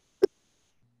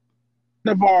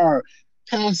 One of our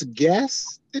past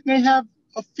guests, didn't they have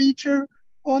a feature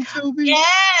on Tubi?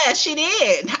 Yeah, she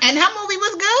did, and her movie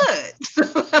was good.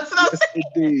 That's what I'm saying.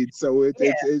 Indeed. So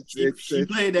she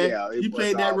played that. Yeah, she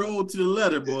played that role to the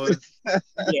letter, boy.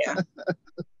 Yeah.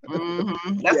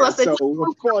 Mm-hmm. That's what I said. So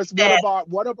of course,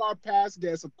 one of our past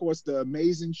guests, of course, the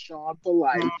amazing Sean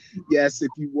Polite. Mm-hmm. Yes,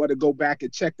 if you want to go back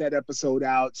and check that episode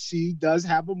out, she does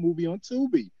have a movie on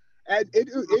Tubi, and it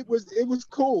was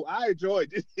cool. I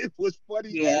enjoyed it. It was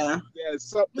funny. Yeah.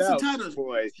 Something What's else, the title?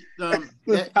 Boy.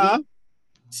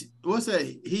 What's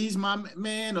that? He's my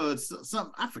man, or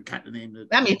something? I forgot the name of it.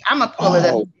 I'm gonna pull it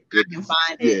up. I can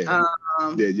find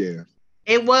it. Yeah.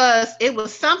 It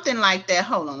was something like that.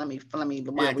 Hold on, let me.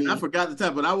 I forgot the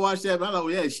time, but I watched that. But I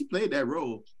thought, she played that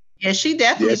role. Yeah, she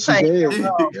definitely played that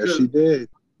role. Yes, she did.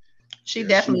 She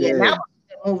definitely did. That was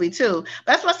a good movie too.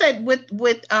 That's what I said with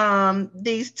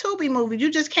these Tubi movies.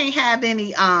 You just can't have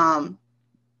any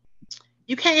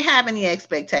you can't have any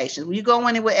expectations. When you go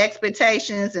in with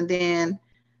expectations, and then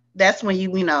that's when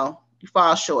you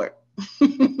fall short.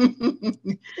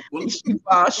 You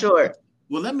fall short.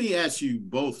 Well, let me ask you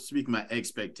both, speaking about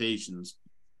expectations,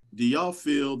 do y'all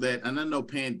feel that, and I know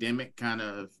pandemic kind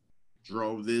of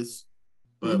drove this,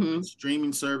 but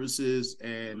streaming services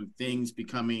and things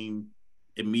becoming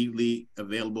immediately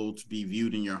available to be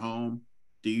viewed in your home,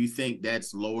 do you think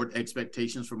that's lowered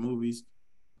expectations for movies?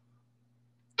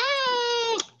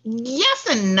 Yes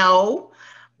and no,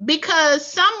 because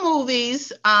some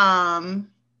movies,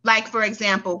 like for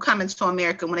example, Coming to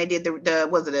America, when they did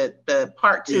the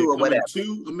part 2 or whatever.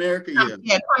 Coming to America,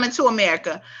 Coming to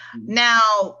America. Mm-hmm.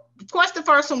 Now, of course, the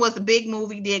first one was a big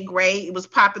movie, did great. It was a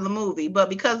popular movie, but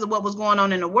because of what was going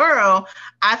on in the world,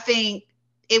 I think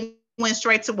it went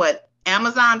straight to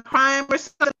Amazon Prime or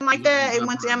something like that. It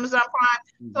went to Amazon Prime.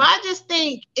 Mm-hmm. So I just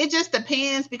think it just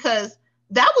depends, because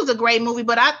that was a great movie,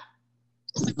 but I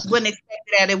wouldn't expect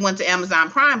that it went to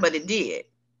Amazon Prime, but it did.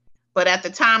 But at the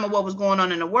time of what was going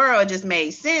on in the world, it just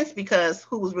made sense, because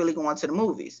who was really going to the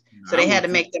movies? So they had to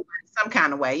make them some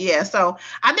kind of way. Yeah. So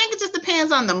I think it just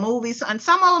depends on the movies. And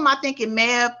some of them, I think it may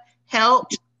have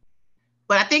helped,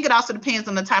 but I think it also depends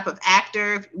on the type of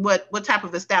actor, what type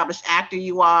of established actor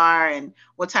you are, and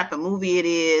what type of movie it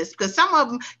is. Because some of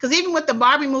them, because even with the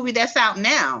Barbie movie that's out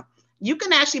now, you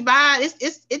can actually buy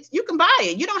it. You can buy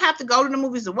it. You don't have to go to the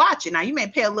movies to watch it. Now you may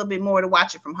pay a little bit more to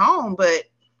watch it from home, but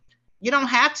you don't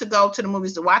have to go to the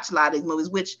movies to watch a lot of these movies,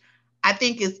 which I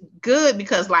think is good,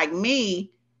 because like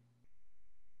me,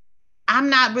 I'm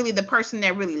not really the person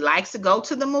that really likes to go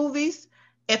to the movies.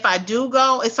 If I do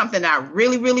go, it's something that I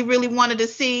really, really, really wanted to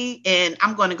see, and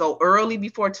I'm going to go early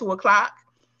before 2:00.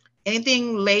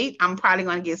 Anything late, I'm probably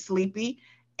going to get sleepy,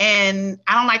 and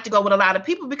I don't like to go with a lot of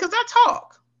people because I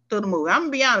talk through the movie. I'm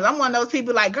gonna be honest. I'm one of those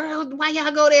people like, girl, why y'all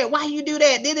go there? Why you do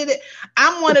that?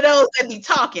 I'm one of those that be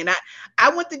talking. I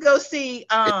went to go see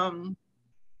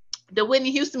the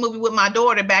Whitney Houston movie with my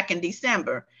daughter back in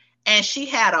December, and she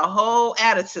had a whole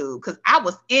attitude, because I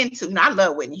was I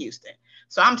love Whitney Houston.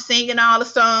 So I'm singing all the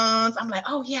songs. I'm like,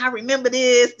 oh yeah, I remember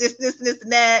this,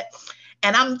 and that.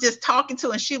 And I'm just talking to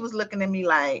her, and she was looking at me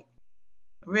like,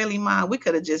 Really, Mom? We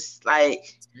could have just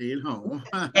like Stay at home.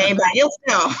 came by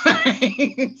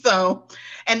yourself. So,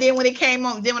 and then when it came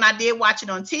on, then when I did watch it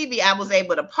on TV, I was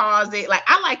able to pause it. Like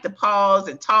I like to pause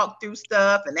and talk through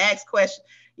stuff and ask questions.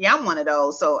 Yeah, I'm one of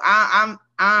those. So I'm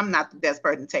not the best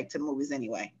person to take to the movies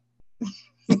anyway.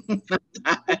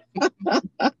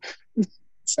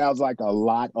 Sounds like a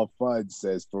lot of fun,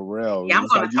 sis, for real. Yeah, I'm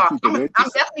It's gonna like you talk. keep it I'm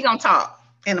interesting. definitely gonna talk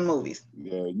in the movies.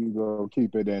 Yeah, you gonna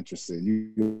keep it interesting.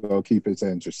 You gonna keep it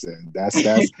interesting. That's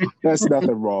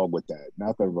nothing wrong with that.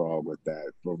 Nothing wrong with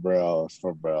that. For real,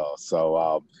 for real. So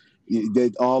all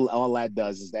that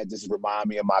does is that just remind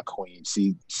me of my queen.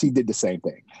 She did the same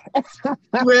thing.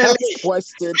 Really?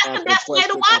 Question That's the after best way to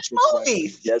question watch after question.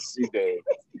 movies. Yes, she did.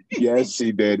 Yes,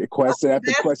 she did. Question after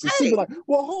That's question. She'd be right. like,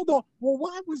 "Well, hold on. Well,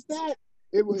 why was that?"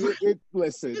 It was.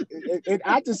 Listen.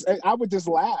 I would just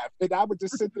laugh, and I would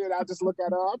just sit there and I just look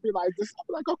at her. I'd be like,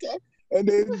 okay, and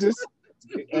then just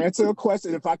answer a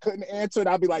question. If I couldn't answer it,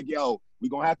 I'd be like, "Yo, we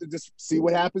gonna have to just see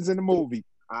what happens in the movie."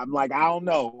 I'm like, I don't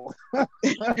know.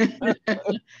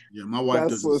 Yeah, my wife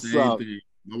That's does the what's same up. thing.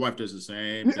 My wife does the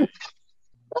same thing.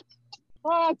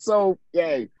 So,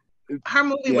 yeah, Her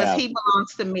movie was He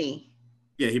Belongs to Me.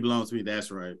 Yeah, he belongs to me. That's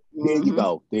right. there you Mhm.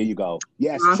 go. There you go.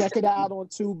 Yes, Belongs check to it out on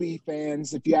Tubi,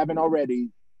 fans. If you haven't already,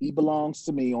 He Belongs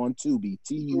to Me on Tubi.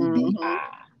 Mhm. TUBI.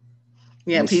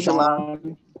 Yeah, With people love.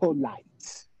 Sean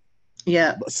Polite.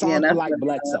 Yeah, yeah, Sean that's Polite what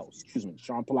Bledsoe. Excuse me.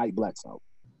 Sean Polite Bledsoe.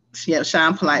 yeah,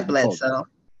 Sean Polite Bledsoe.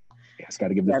 Yes, got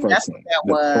to give the Yeah, first that's name.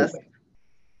 what that was.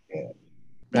 Yeah, Yeah,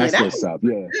 that's that what's was up.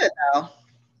 Yeah. good though.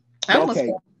 That was Okay.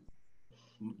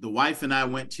 good. The wife and I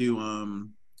went to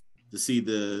see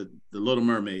the Little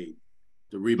Mermaid,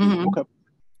 the reboot. Mhm. Okay.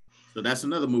 So that's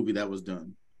another movie that was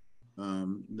done.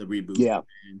 The reboot. Yeah.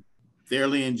 And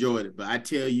thoroughly enjoyed it. But I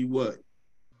tell you what,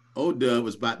 old Dub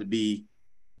was about to be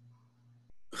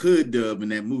hood Dub in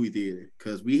that movie theater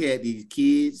because we had these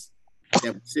kids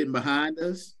that were sitting behind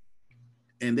us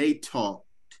and they talked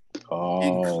and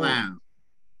Oh. clowned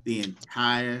the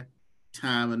entire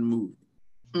time in the movie.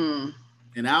 Mm.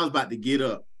 And I was about to get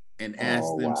up and ask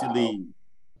them to wow. leave.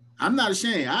 I'm not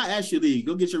ashamed. I asked you to leave.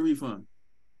 Go get your refund.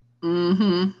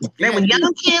 Mhm. They Yeah, were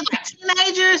young kids, like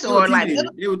teenagers, or like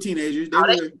little. They were teenagers. Oh,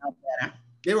 they should know better.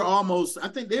 They were almost. I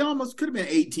think they almost could have been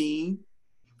 18.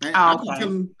 I Oh, could okay. tell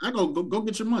them. I go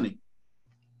get your money.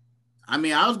 I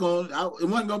mean, I was going. It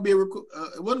wasn't going to be a.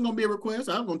 It wasn't going to be a request.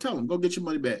 I was going to tell them go get your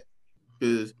money back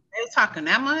because They were talking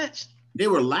that much. they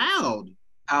were loud.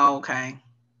 Oh, okay.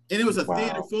 And it was a Wow.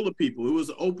 theater full of people. It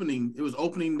was opening. It was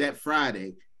opening that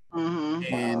Friday,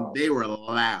 Mhm. and Wow. they were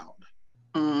loud.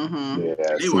 Mhm.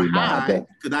 Yeah. They were high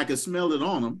because I could smell it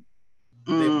on them.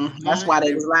 That's why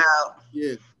they was loud.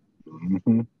 Yeah.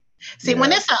 Mm-hmm. See,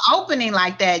 when it's an opening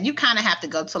like that, you kind of have to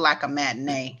go to like a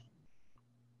matinee.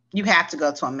 You have to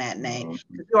go to a matinee.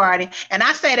 You already, and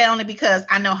I say that only because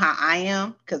I know how I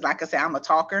am. Because, like I said, I'm a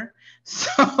talker. So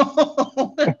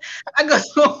I go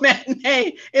to a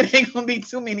matinee. It ain't gonna be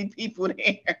too many people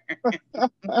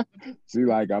there. See,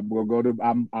 like I'm gonna go to.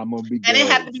 I'm gonna be. And it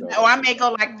good, have to be, so. or I may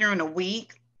go like during the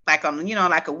week, like on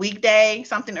like a weekday,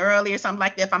 something early or something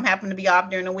like that. If I'm happen to be off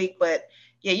during the week, but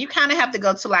yeah, you kind of have to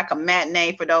go to like a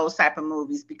matinee for those type of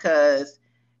movies because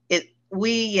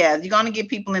you're gonna get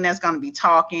people in that's gonna be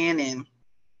talking and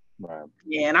Right.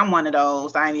 yeah, and I'm one of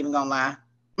those. I ain't even gonna lie.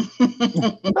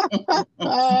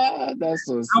 That's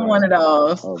what's I'm up. one of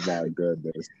those. Oh my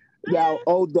goodness. Now,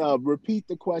 Dub, repeat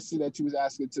the question that you was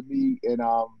asking to me and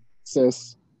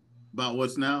sis. About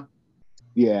what's now?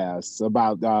 Yes,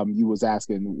 about you was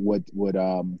asking what would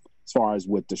as far as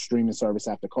with the streaming service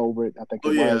after COVID, I think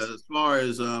it was.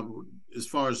 As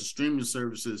far as the streaming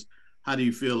services, how do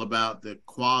you feel about the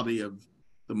quality of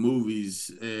the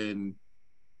movies and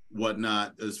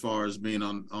whatnot as far as being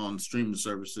on streaming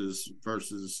services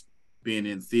versus being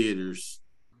in theaters?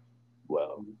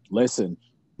 Well, listen,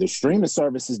 the streaming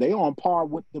services, they on par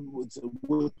with the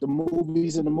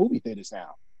movies in the movie theaters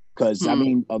now. Because I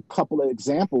mean, a couple of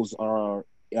examples are,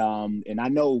 and I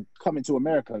know Coming to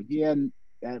America, yeah,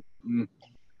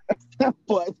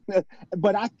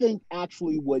 but I think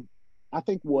actually what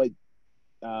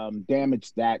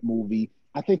damaged that movie,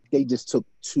 I think they just took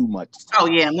too much time. Oh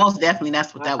yeah, most definitely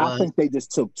that's what that was. I think they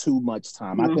just took too much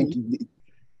time. I think,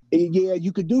 yeah,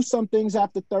 you could do some things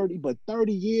after 30, but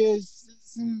 30 years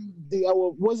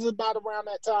was about around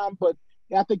that time. But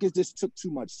I think it just took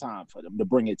too much time for them to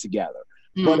bring it together.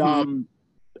 But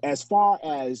as far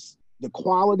as the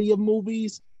quality of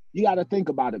movies, you got to think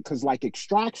about it because like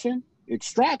Extraction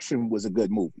was a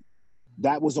good movie.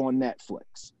 That was on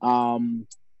Netflix.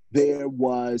 There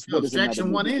was what is another Extraction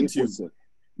movie? 1 and 2.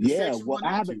 Yeah, well,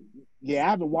 I haven't. Yeah, I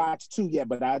haven't watched 2 yet,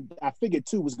 but I figured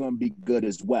 2 was going to be good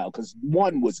as well because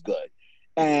 1 was good,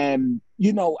 and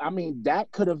I mean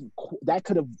that could have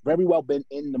very well been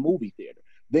in the movie theater.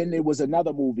 Then there was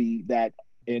another movie that,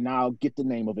 and I'll get the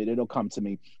name of it; it'll come to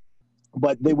me.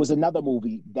 But there was another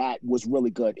movie that was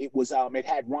really good. It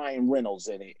had Ryan Reynolds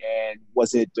in it, and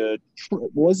what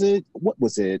was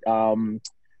it?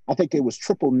 I think it was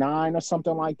Triple Nine or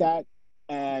something like that,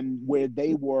 and where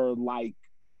they were like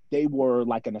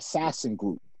an assassin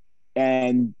group,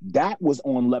 and that was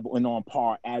on level and on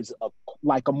par as a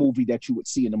movie that you would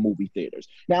see in the movie theaters.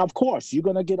 Now, of course, you're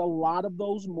gonna get a lot of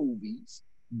those movies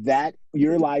that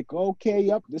you're like, okay,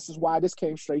 yep, this is why this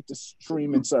came straight to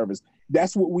streaming service.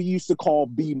 That's what we used to call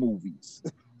B movies.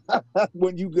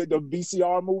 When you get the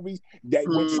VCR movies that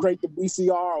went straight to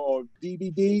VCR or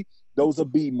DVD, those are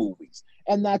B movies,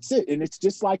 and that's it. And it's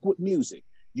just like with music.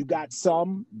 You got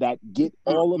some that get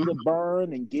all of the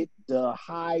burn and get the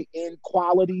high end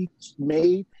quality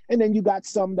made. And then you got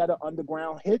some that are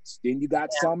underground hits. Then you got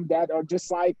some that are just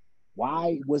like,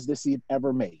 why was this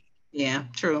ever made? Yeah,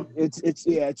 true.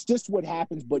 It's just what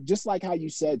happens. But just like how you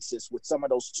said, sis, with some of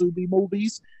those Tubi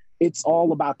movies, it's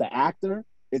all about the actor.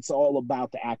 It's all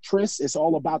about the actress. It's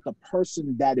all about the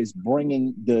person that is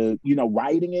bringing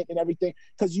writing it and everything.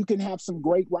 Because you can have some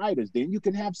great writers. Then you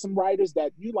can have some writers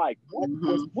that you like,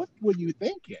 what were you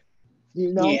thinking?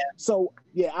 Yeah. So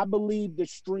yeah, I believe the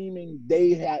streaming,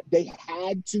 they had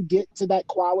to get to that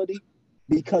quality,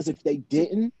 because if they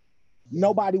didn't,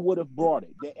 nobody would have brought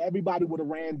it. Everybody would have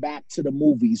ran back to the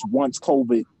movies once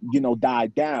COVID,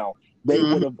 died down.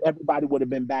 Everybody would have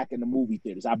been back in the movie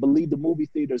theaters. I believe the movie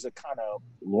theaters are kind of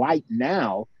light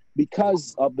now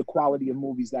because of the quality of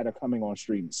movies that are coming on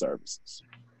streaming services.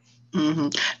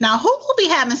 Now, who will be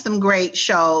having some great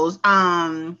shows?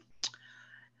 God,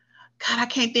 I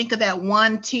can't think of that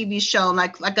one TV show.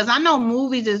 Like, because I know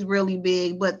movies is really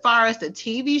big, but as far as the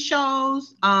TV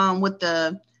shows, with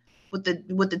the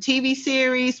TV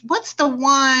series, what's the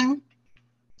one?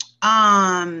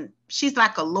 She's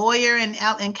like a lawyer in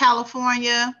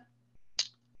California.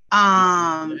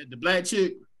 The black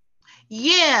chick.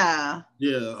 Yeah.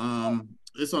 Yeah.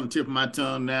 It's on the tip of my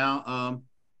tongue now.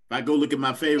 If I go look at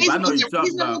my favorite, I know you're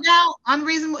talking about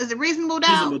Unreasonable. Is it Reasonable Doubt?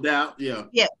 Reasonable Doubt. Yeah.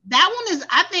 Yeah. That one is.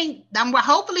 I think.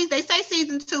 Hopefully, they say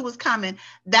season 2 is coming.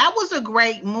 That was a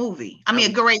great movie. I mean,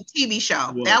 a great TV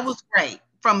show. That was great.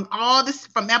 From all this,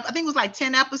 I think it was like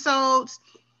 10 episodes.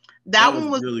 That one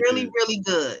was really, really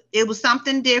good. It was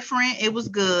something different. It was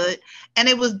good. And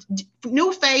it was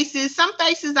new faces. Some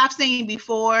faces I've seen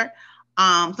before. So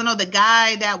I know the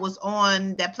guy that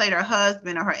played her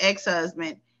husband or her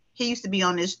ex-husband, he used to be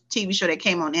on this TV show that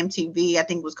came on MTV. I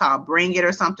think it was called Bring It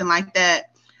or something like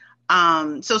that.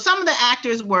 So some of the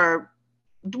actors they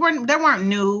weren't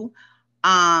new.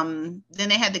 Then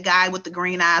they had the guy with the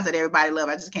green eyes that everybody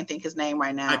loved. I just can't think his name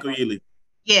right now. Michael Ealy.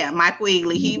 Yeah, Michael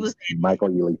Ealy. He was Michael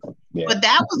Ealy. Yeah. But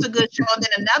that was a good show. And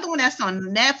then another one that's on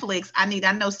Netflix. I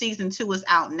know season 2 is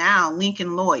out now.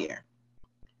 Lincoln Lawyer.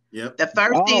 Yep. The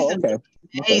first season was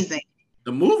amazing. Okay.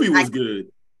 The movie was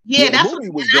good. Yeah, that's what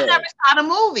I never saw the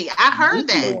movie. I heard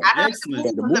that. I heard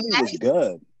the movie was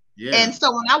good. Yeah. And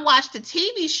so when I watched the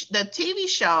TV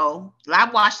show,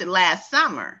 I watched it last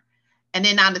summer. And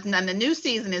then the new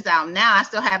season is out now. I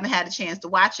still haven't had a chance to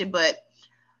watch it, but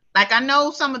like, I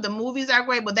know some of the movies are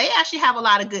great, but they actually have a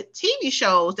lot of good TV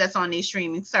shows that's on these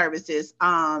streaming services.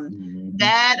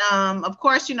 That, of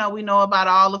course, we know about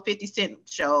all the 50 Cent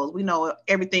shows. We know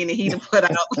everything that he done put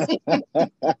out. We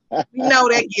know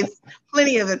that gets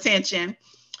plenty of attention.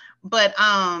 But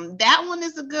that one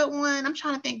is a good one. I'm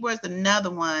trying to think where's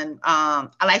another one. I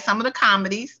like some of the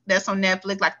comedies that's on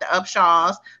Netflix, like the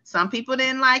Upshaws. Some people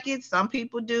didn't like it. Some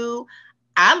people do.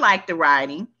 I like the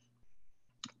writing.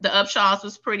 The Upshaws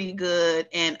was pretty good,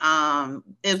 and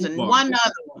it was one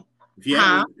other one. If you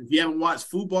haven't watched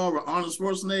Football with Arnold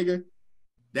Schwarzenegger,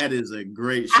 that is a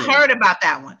great show. I heard about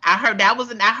that one. I heard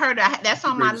that's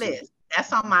on my list.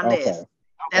 That's on my list.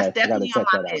 That's definitely on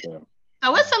my list.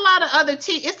 So it's a lot of other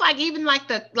it's like even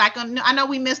I know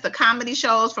we missed the comedy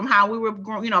shows from how we were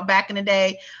back in the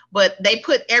day, but they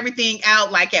put everything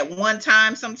out like at one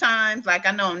time sometimes. Like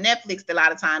I know on Netflix a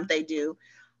lot of times they do.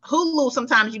 Hulu,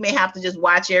 sometimes you may have to just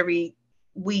watch every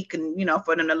week and,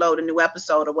 for them to load a new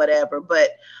episode or whatever. But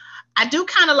I do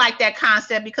kind of like that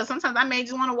concept because sometimes I may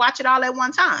just want to watch it all at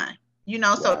one time,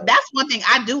 So that's one thing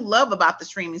I do love about the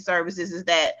streaming services is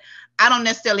that I don't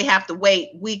necessarily have to wait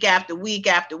week after week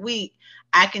after week.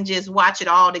 I can just watch it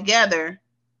all together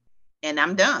and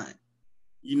I'm done.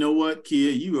 You know what,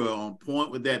 Kia? You are on point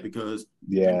with that because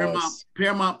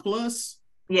Paramount Plus.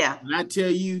 Yeah. And I tell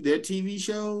you, their TV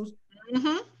shows,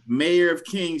 Mm-hmm. Mayor of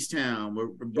Kingstown.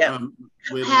 Yep.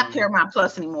 I have Paramount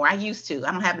Plus anymore. I used to.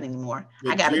 I don't have it anymore.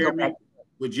 I got to go back.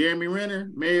 With Jeremy Renner,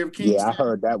 Mayor of Yeah, Kingstown. I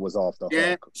heard that was off the hook.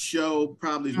 That show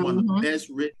probably is one of the best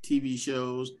written TV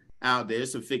shows out there.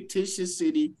 It's a fictitious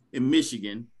city in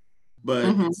Michigan,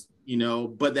 but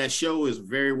but that show is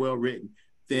very well written.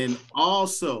 Then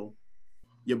also,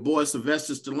 your boy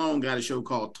Sylvester Stallone got a show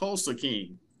called Tulsa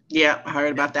King. Yeah, I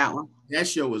heard about that one. That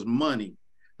show is money.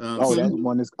 That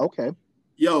one is okay.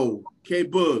 Yo,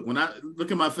 K-Boog, when I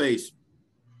look at my face,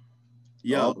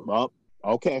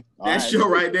 okay. That show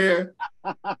right there.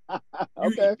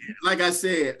 Okay. Like I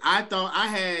said, I thought I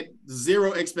had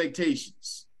zero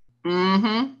expectations.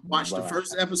 Watched the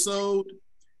first episode,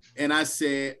 and I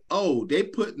said, "Oh, they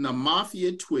putting a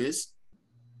mafia twist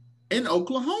in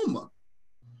Oklahoma."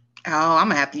 Oh, I'm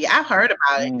gonna have to. I've heard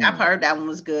about it. I've heard that one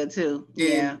was good too.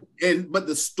 But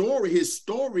his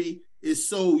story is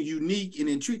so unique and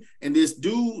intriguing. And this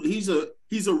dude, he's a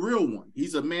real one.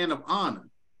 He's a man of honor.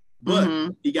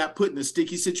 But he got put in a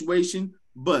sticky situation,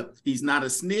 but he's not a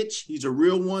snitch. He's a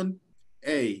real one.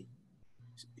 Hey,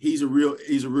 he's a real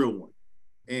one.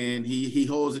 And he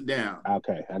holds it down.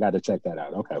 Okay, I got to check that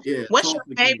out. Okay. Yeah. What's your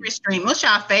favorite stream? What's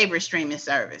your favorite streaming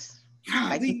service?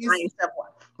 God,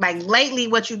 like lately,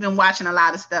 what you've been watching a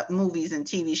lot of stuff, movies and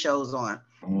TV shows on.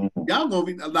 Y'all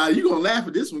you're gonna laugh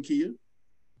at this one, Kia.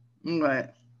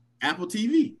 What? Apple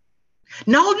TV.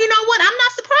 No, you know what? I'm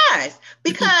not surprised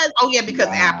because Apple,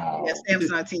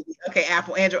 Samsung TV, okay,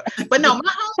 Apple, Android. But no,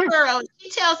 my homegirl,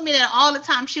 she tells me that all the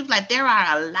time. She was like, there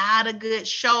are a lot of good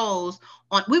shows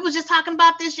on. We was just talking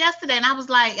about this yesterday, and I was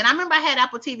like, and I remember I had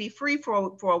Apple TV free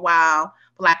for a while,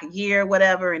 for like a year,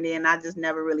 whatever, and then I just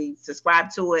never really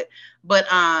subscribed to it. But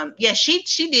she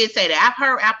did say that. I've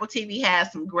heard Apple TV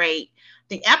has some great. I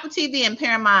think Apple TV and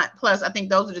Paramount Plus. I think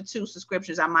those are the two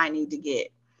subscriptions I might need to get.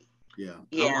 Yeah,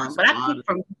 but I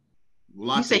think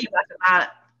you say you watch a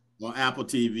lot on Apple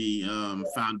TV.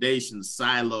 Foundation,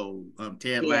 Silo,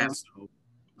 Ted Lasso,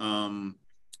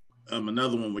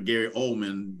 another one with Gary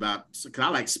Oldman about. Cause I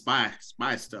like spy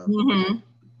stuff.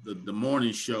 The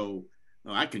morning show.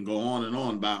 I can go on and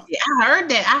on about. Yeah, I heard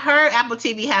that. I heard Apple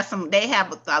TV has some. They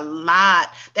have a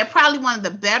lot. They're probably one of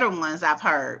the better ones I've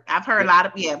heard. I've heard a lot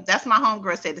of. Yeah, that's my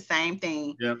homegirl said the same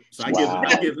thing. Yeah, so I give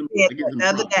them the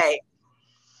other day.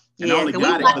 And I only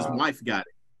got it because my wife got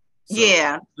it. So.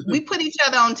 Yeah, we put each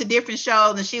other onto different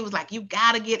shows, and she was like, "You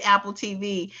gotta get Apple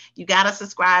TV. You gotta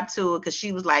subscribe to it," because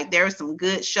she was like, "There's some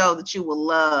good show that you will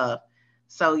love."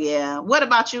 So yeah. What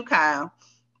about you, Kyle?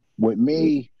 With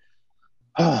me,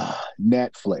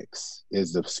 Netflix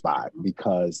is the spot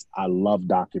because I love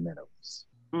documentaries,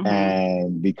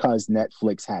 and because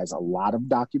Netflix has a lot of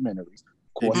documentaries,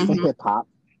 of course,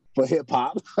 for hip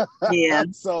hop. Yeah.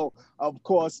 So of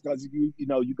course, because you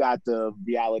got the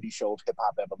reality show of Hip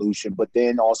Hop Evolution, but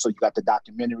then also you got the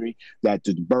documentary that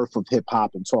the birth of hip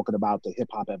hop and talking about the hip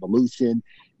hop evolution.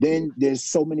 Then there's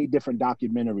so many different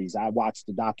documentaries. I watched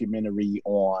the documentary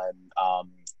on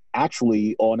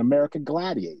actually on American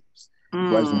Gladiators.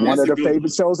 Was one of the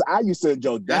favorite shows I used to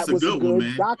enjoy. That was a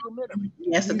good documentary.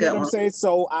 That's a good one. I'm saying?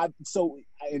 So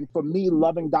and for me,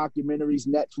 loving documentaries,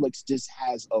 Netflix just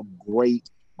has a great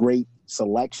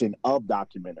selection of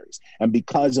documentaries. And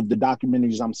because of the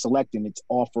documentaries I'm selecting, it's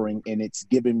offering and it's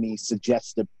giving me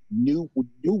suggestive new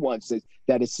ones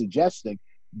that it's suggesting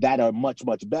that are much,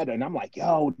 much better. And I'm like,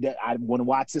 yo, I want to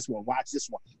watch this one.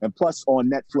 And plus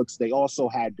on Netflix, they also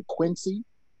had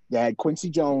they had Quincy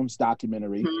Jones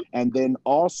documentary, and then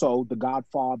also The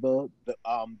Godfather, the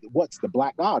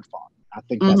Black Godfather. I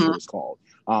think that's what it's called.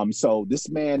 So this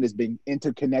man has been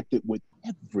interconnected with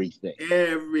everything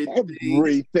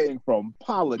from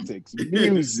politics,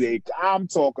 music. I'm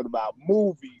talking about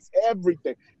movies,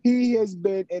 everything. He has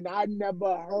been, and I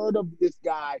never heard of this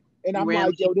guy. And I'm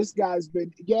like, yo, this guy's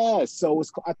been, So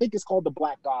I think it's called The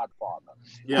Black Godfather.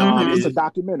 It's a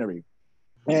documentary.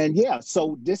 And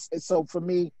so for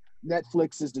me,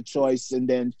 Netflix is the choice. And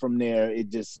then from there, it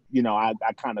just, I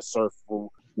kind of surf for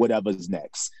whatever's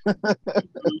next. Well,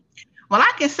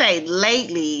 I can say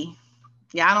lately,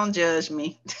 y'all don't judge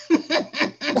me.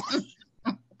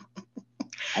 I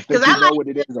think you know what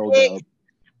it is, Odell.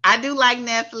 I do like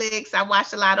Netflix. I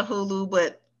watch a lot of Hulu,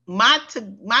 but my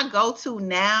go-to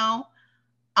now,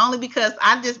 only because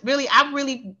I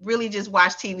really just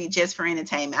watch TV just for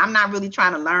entertainment. I'm not really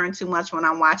trying to learn too much when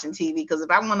I'm watching TV, because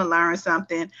if I want to learn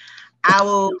something, I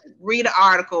will read an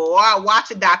article or I'll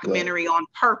watch a documentary on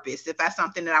purpose if that's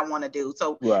something that I want to do.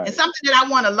 So it's something that I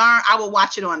want to learn, I will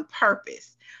watch it on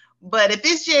purpose. But if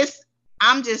it's just,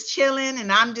 I'm just chilling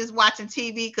and I'm just watching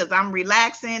TV because I'm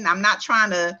relaxing, I'm not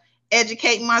trying to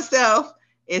educate myself,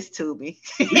 It's Tubi.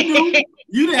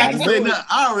 You didn't have to say nothing.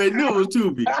 I already knew it was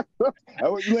Tubi. I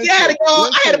had to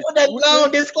put that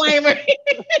long disclaimer.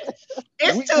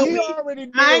 It's Tubi. We already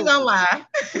knew. I ain't gonna lie.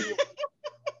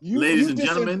 Ladies and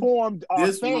gentlemen,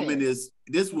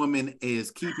 this woman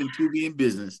is keeping Tubi in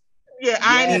business. Yeah,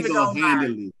 I ain't even gonna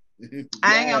lie.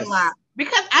 I ain't gonna lie.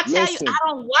 Because I tell you, I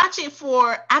don't watch it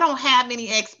I don't have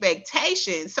any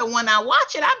expectations. So when I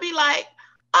watch it, I be like,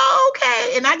 oh,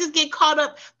 okay. And I just get caught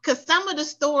up because some of the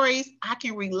stories I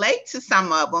can relate to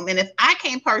some of them. And if I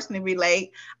can't personally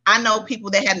relate, I know people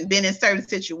that haven't been in certain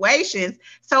situations.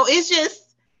 So it's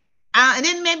just, and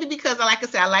then maybe because, like I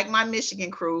said, I like my Michigan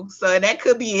crew. So that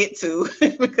could be it too,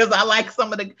 because I like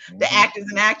some of the actors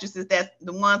and actresses, that's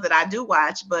the ones that I do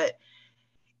watch. But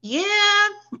yeah,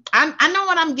 I know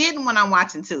what I'm getting when I'm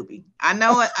watching Tubi. I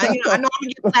know it. I know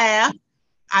I'm gonna laugh.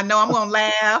 I know I'm gonna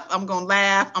laugh. I'm gonna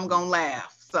laugh. I'm gonna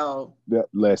laugh. So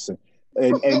listen,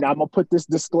 and I'm gonna put this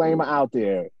disclaimer out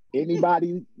there.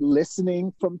 Anybody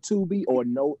listening from Tubi or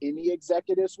know any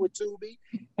executives with Tubi,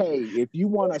 hey, if you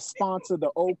want to sponsor the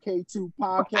OK2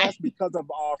 podcast because of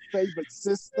our favorite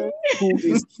sister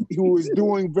who is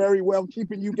doing very well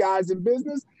keeping you guys in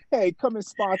business, hey, come and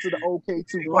sponsor the OK2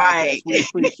 podcast. Right. We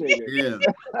appreciate it. Yeah.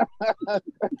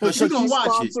 Because she's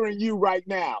sponsoring you right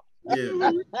now.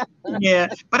 Yeah,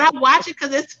 but I watch it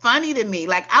because it's funny to me.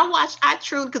 Like I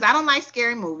truly, because I don't like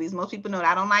scary movies. Most people know that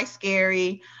I don't like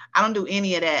scary. I don't do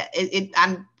any of that.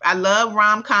 I love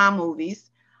rom-com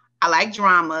movies. I like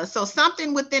drama. So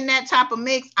something within that type of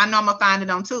mix, I know I'm gonna find it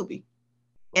on Tubi.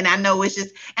 And I know it's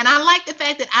just, and I like the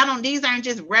fact that these aren't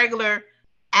just regular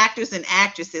actors and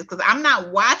actresses, because I'm not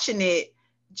watching it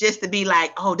just to be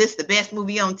like, oh, this is the best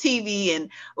movie on TV, and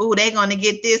oh, they're gonna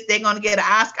get this, they're gonna get an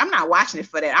Oscar. I'm not watching it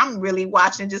for that. I'm really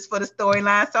watching just for the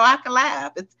storyline, so I can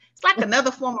laugh. It's like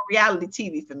another form of reality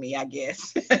TV for me, I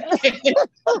guess.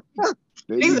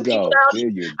 These are people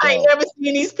I ain't never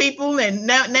seen these people, and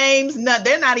names.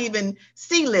 They're not even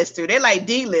C-lister. They're like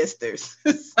D-listers.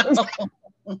 That's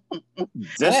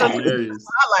hilarious.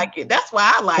 I like it. That's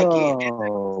why I like it.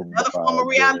 Another form of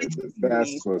reality TV.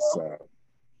 That's what's up.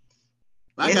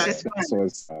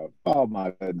 Oh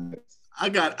my goodness. I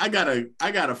got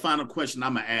a final question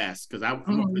I'm gonna ask, because I'm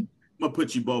gonna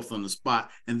put you both on the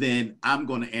spot, and then I'm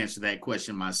gonna answer that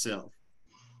question myself.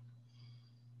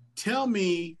 Tell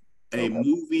me a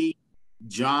movie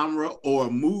genre or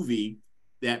a movie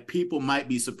that people might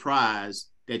be surprised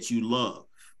that you love.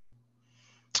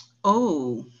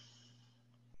 Oh.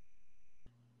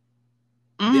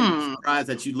 Surprised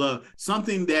that you love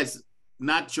something that's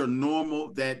not your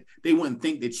normal, that they wouldn't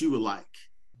think that you would like.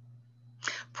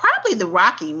 Probably the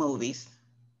Rocky movies.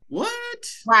 What?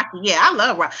 Rocky, yeah, I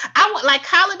love Rocky. I would like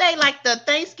holiday, like the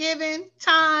Thanksgiving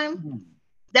time.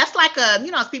 That's like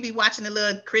people watching the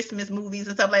little Christmas movies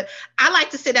and stuff like that. I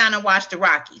like to sit down and watch the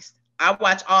Rockies. I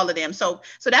watch all of them. So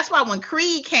that's why when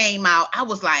Creed came out, I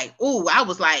was like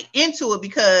into it,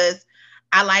 because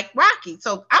I like Rocky.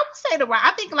 So I would say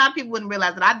I think a lot of people wouldn't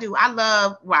realize that I do. I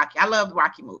love Rocky. I love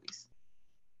Rocky movies.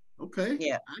 Okay.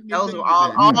 Yeah. Those are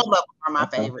all of them are my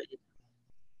favorite.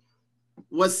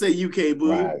 What say UK Bud?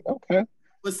 Right. Okay.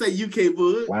 What say UK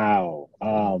Bud? Wow.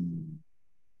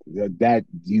 That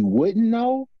you wouldn't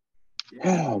know?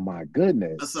 Yeah. Oh my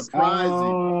goodness. That's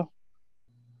surprising.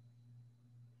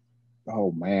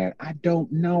 Oh man, I don't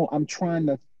know. I'm trying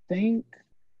to think.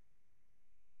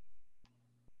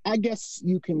 I guess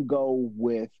you can go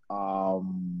with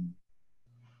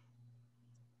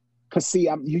because see,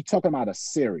 you talking about a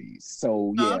series,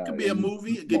 so yeah. It could be a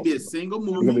movie. It could be a single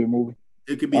movie. It could be a movie.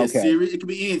 It could be a series. It could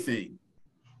be anything.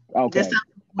 Okay.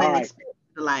 All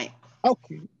right.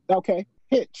 Okay.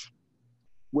 Hitch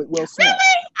with Will Smith. Really?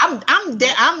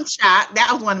 I'm shocked.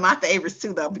 That was one of my favorites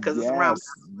too, though, because it's around.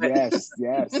 Yes.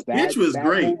 Hitch was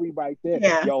great. Movie right there.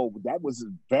 Yeah. Yo, that was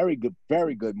a very good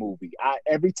movie.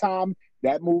 Every time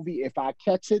that movie, if I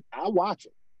catch it, I watch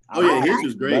it. Hitch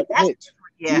was great.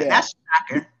 That's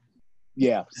shocker.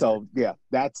 Yeah, so yeah,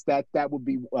 that would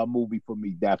be a movie for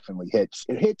me, definitely.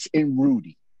 Hitch and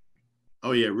Rudy.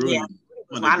 Oh yeah, Rudy. Yeah.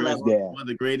 One of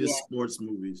the greatest sports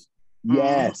movies.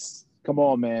 Yes. Come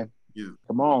on, man. Yeah.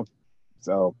 Come on.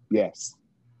 So yes.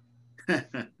 Go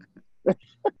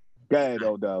ahead,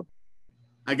 O-Dub.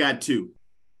 I got two,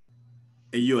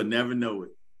 and you'll never know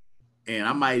it. And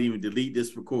I might even delete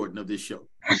this recording of this show.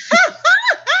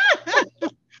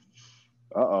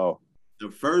 Uh-oh. The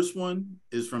first one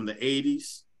is from the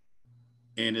 80s,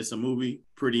 and it's a movie,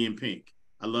 Pretty in Pink.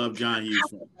 I love John Hughes.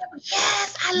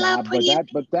 Yes, I love Pretty.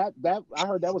 But that I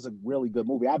heard that was a really good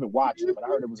movie. I haven't watched it, but I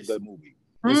heard it was a good movie.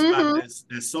 It's about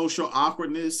that social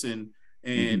awkwardness and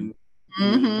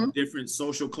different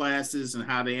social classes and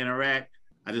how they interact.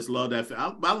 I just love that.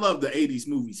 I love the 80s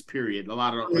movies, period. A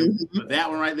lot of them. But that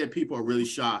one right there, people are really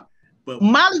shocked. But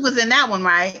Molly was in that one,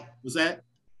 right? Was that?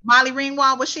 Molly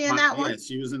Ringwald, was she in that one? Yeah,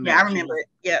 she was in that. Yeah, I remember it.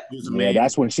 Yep. Yeah,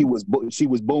 that's when she was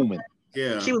booming.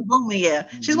 Yeah. She was booming, yeah.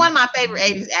 She's one of my favorite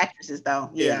 80s actresses, though.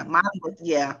 Yeah. Molly was,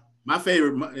 yeah. My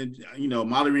favorite,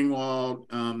 Molly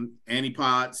Ringwald, Annie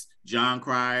Potts, John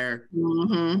Cryer,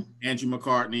 Andrew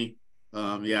McCartney.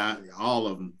 All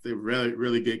of them. They're really,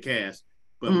 really good cast.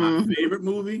 But my favorite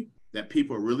movie that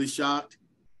people are really shocked,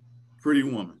 Pretty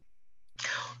Woman.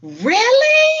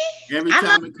 Really? Every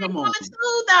time it come on.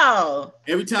 Too, though.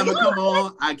 Every time it come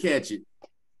on, I catch it.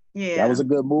 Yeah. That was a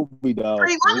good movie, though.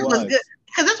 Pretty Woman was good.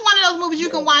 Because it's one of those movies you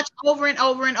can watch over and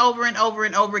over and over and over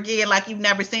and over again, like you've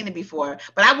never seen it before.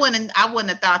 But I wouldn't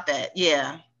have thought that.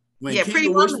 Yeah. When Pretty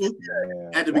Woman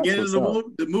at the beginning of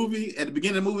the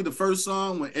movie, the first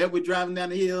song when Edward driving down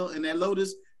the hill in that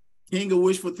Lotus, King of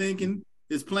Wishful Thinking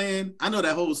is playing. I know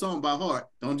that whole song by heart.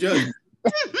 Don't judge me.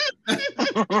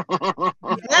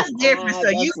 That's different. So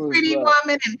you Pretty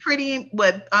Woman and Pretty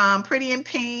in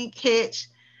Pink, Hitch.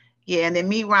 Yeah, and then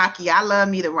Me Rocky. I love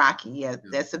Me the Rocky. Yeah,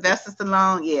 that's Sylvester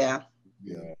Stallone. Yeah.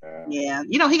 Yeah.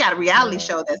 You know, he got a reality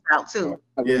show that's out too.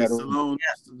 Yeah, Stallone,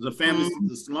 the family,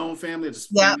 the Stallone family.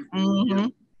 Yeah.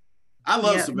 I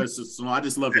love Sylvester Stallone. I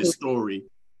just love his story.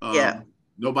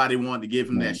 Nobody wanted to give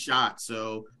him that shot,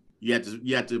 so you had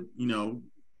to,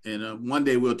 and one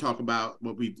day we'll talk about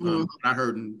what I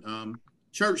heard in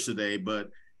church today. But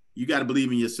you got to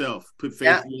believe in yourself, put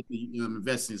faith in you,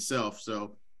 invest in yourself.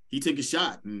 So he took a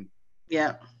shot, and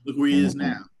look where he is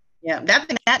now. Yeah,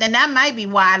 that might be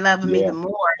why I love him even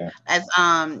more as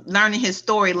learning his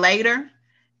story later.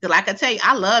 Because like I tell you,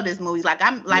 I love this movie. Like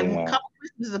a couple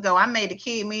Christmases ago, I made a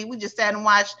kid. We just sat and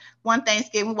watched one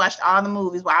Thanksgiving. We watched all the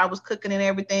movies while I was cooking and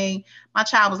everything. My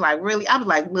child was like, really? I was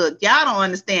like, look, y'all don't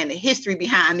understand the history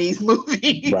behind these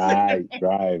movies. Right.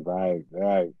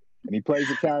 And he plays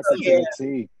the character to the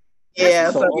T.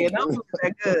 Yeah, those movies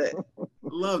are good.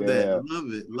 Love that.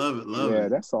 Love it. Yeah,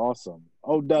 that's awesome.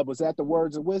 Oh, Dub, was that the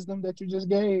words of wisdom that you just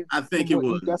gave? I think it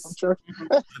was. From church?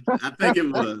 I think it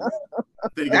was.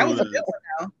 That was a good one,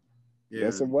 though. Yeah.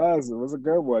 Yes, it was. It was a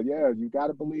good one. Yeah, you got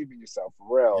to believe in yourself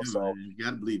for real. Yeah, so you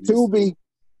got to believe in Tubi,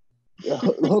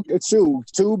 look at you.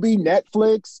 Tubi,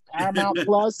 Netflix, Paramount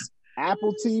Plus,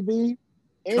 Apple TV.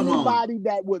 Anybody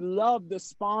that would love to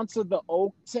sponsor the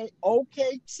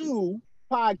OK2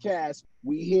 podcast,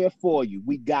 we here for you.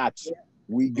 We got you.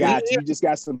 We got you. You just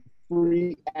got some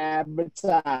free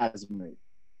advertisement.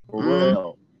 For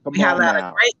real. Come on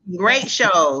now. Great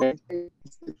show.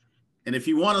 And if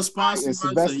you want to sponsor us,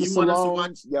 and you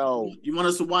want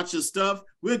us to watch your stuff,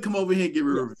 we'll come over here and give a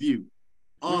review.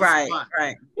 Right.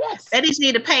 Yes. They just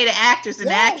need to pay the actors and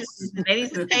the actresses, and they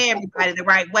need to pay everybody the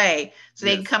right way so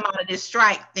they can come out of this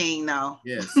strike thing, though.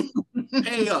 Yes.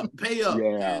 Pay up.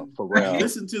 Yeah, for real.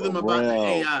 Listen to them about the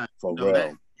AI. For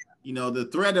real. The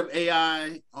threat of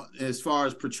AI as far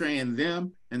as portraying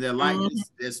them and their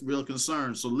likeness, that's real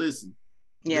concern. So listen.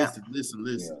 Yeah. Listen.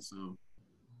 Yeah. So,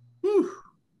 whew.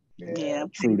 Yeah,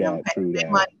 true that.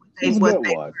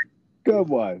 Good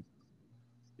one.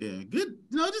 Yeah, good.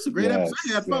 No, this is a great episode.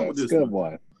 I had fun with this good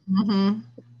one.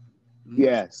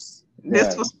 Yes.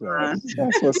 This was fun.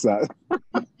 That's what's up.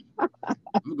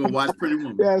 I'm gonna watch Pretty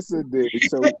Woman. Yes, indeed.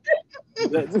 So,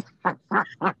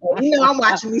 I'm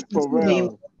watching these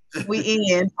movies.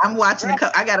 I'm watching.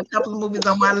 I got a couple of movies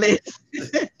on my list.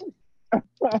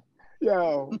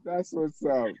 Yo, that's what's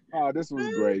up. Oh, this was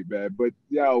great, man. But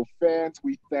yo, fans,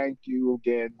 we thank you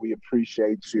again. We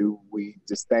appreciate you. We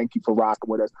just thank you for rocking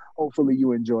with us. Hopefully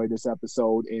you enjoyed this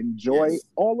episode. Enjoy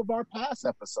all of our past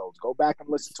episodes. Go back and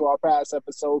listen to our past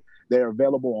episodes. They're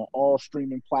available on all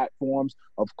streaming platforms.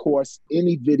 Of course,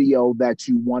 any video that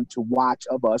you want to watch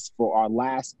of us for our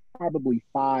last probably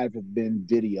 5 have been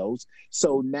videos.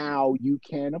 So now you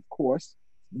can, of course,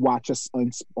 watch us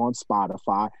on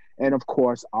Spotify. And of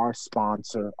course, our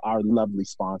sponsor, our lovely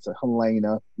sponsor,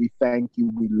 Helena. We thank you.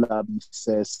 We love you,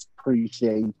 sis.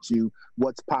 Appreciate you.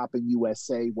 What's Poppin'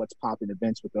 USA, What's Poppin'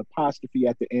 Events with the apostrophe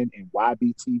at the end, and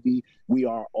YBTV. We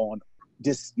are on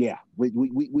this. Yeah, we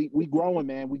growing,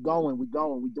 man. We going. We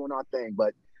doing our thing.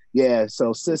 But yeah,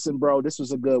 so sis and bro, this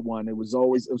was a good one. It was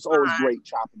always great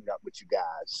chopping it up with you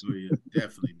guys. Oh yeah,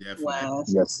 definitely. Wow.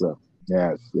 Yes, sir.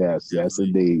 Yes,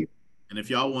 indeed. And if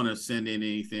y'all want to send in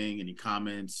anything, any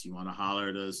comments, you want to holler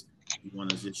at us, you want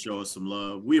to just show us some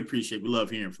love, we love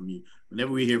hearing from you.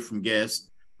 Whenever we hear from guests,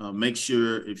 make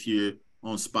sure if you're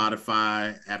on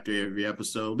Spotify after every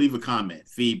episode, leave a comment,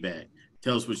 feedback,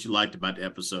 tell us what you liked about the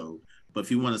episode. But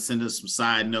if you want to send us some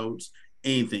side notes,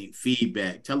 anything,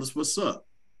 feedback, tell us what's up,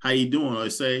 how you doing, or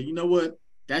say, you know what,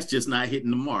 that's just not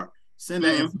hitting the mark. Send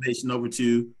that information over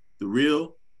to the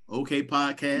Real OK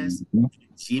Podcast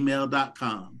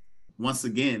gmail.com. Once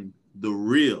again, the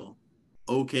Real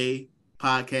OK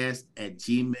Podcast at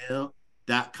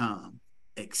gmail.com.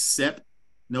 Accept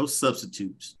no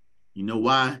substitutes. You know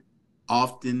why?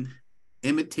 Often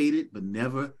imitated, but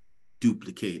never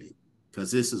duplicated.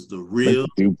 Because this is the real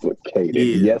duplicated.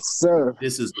 Deal. Yes, sir.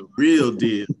 This is the real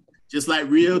deal. Just like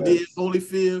Real did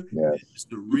Holyfield, it's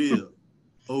the Real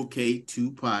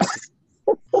OK2 Podcast.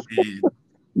 And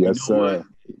yes, sir.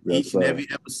 Each and every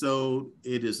episode,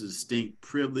 it is a distinct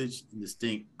privilege and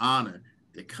distinct honor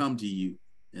to come to you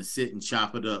and sit and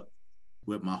chop it up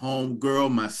with my home girl,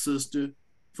 my sister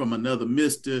from another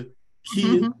Mr.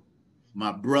 Kia,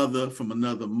 my brother from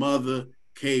another mother,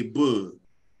 K Boog.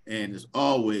 And as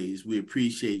always, we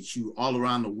appreciate you all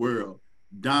around the world.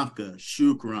 Danka,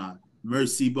 Shukran,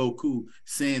 merci beaucoup,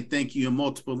 saying thank you in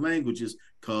multiple languages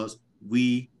because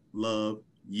we love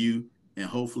you and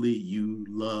hopefully you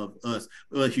love us.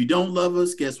 Well, if you don't love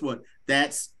us, guess what?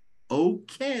 That's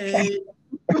okay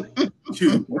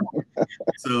too.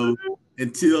 So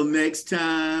until next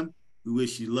time, we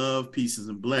wish you love, pieces,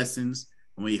 and blessings,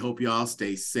 and we hope you all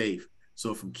stay safe.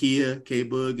 So from Kia, K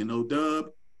Boog, and O Dub,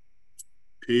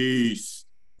 peace.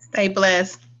 Stay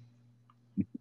blessed.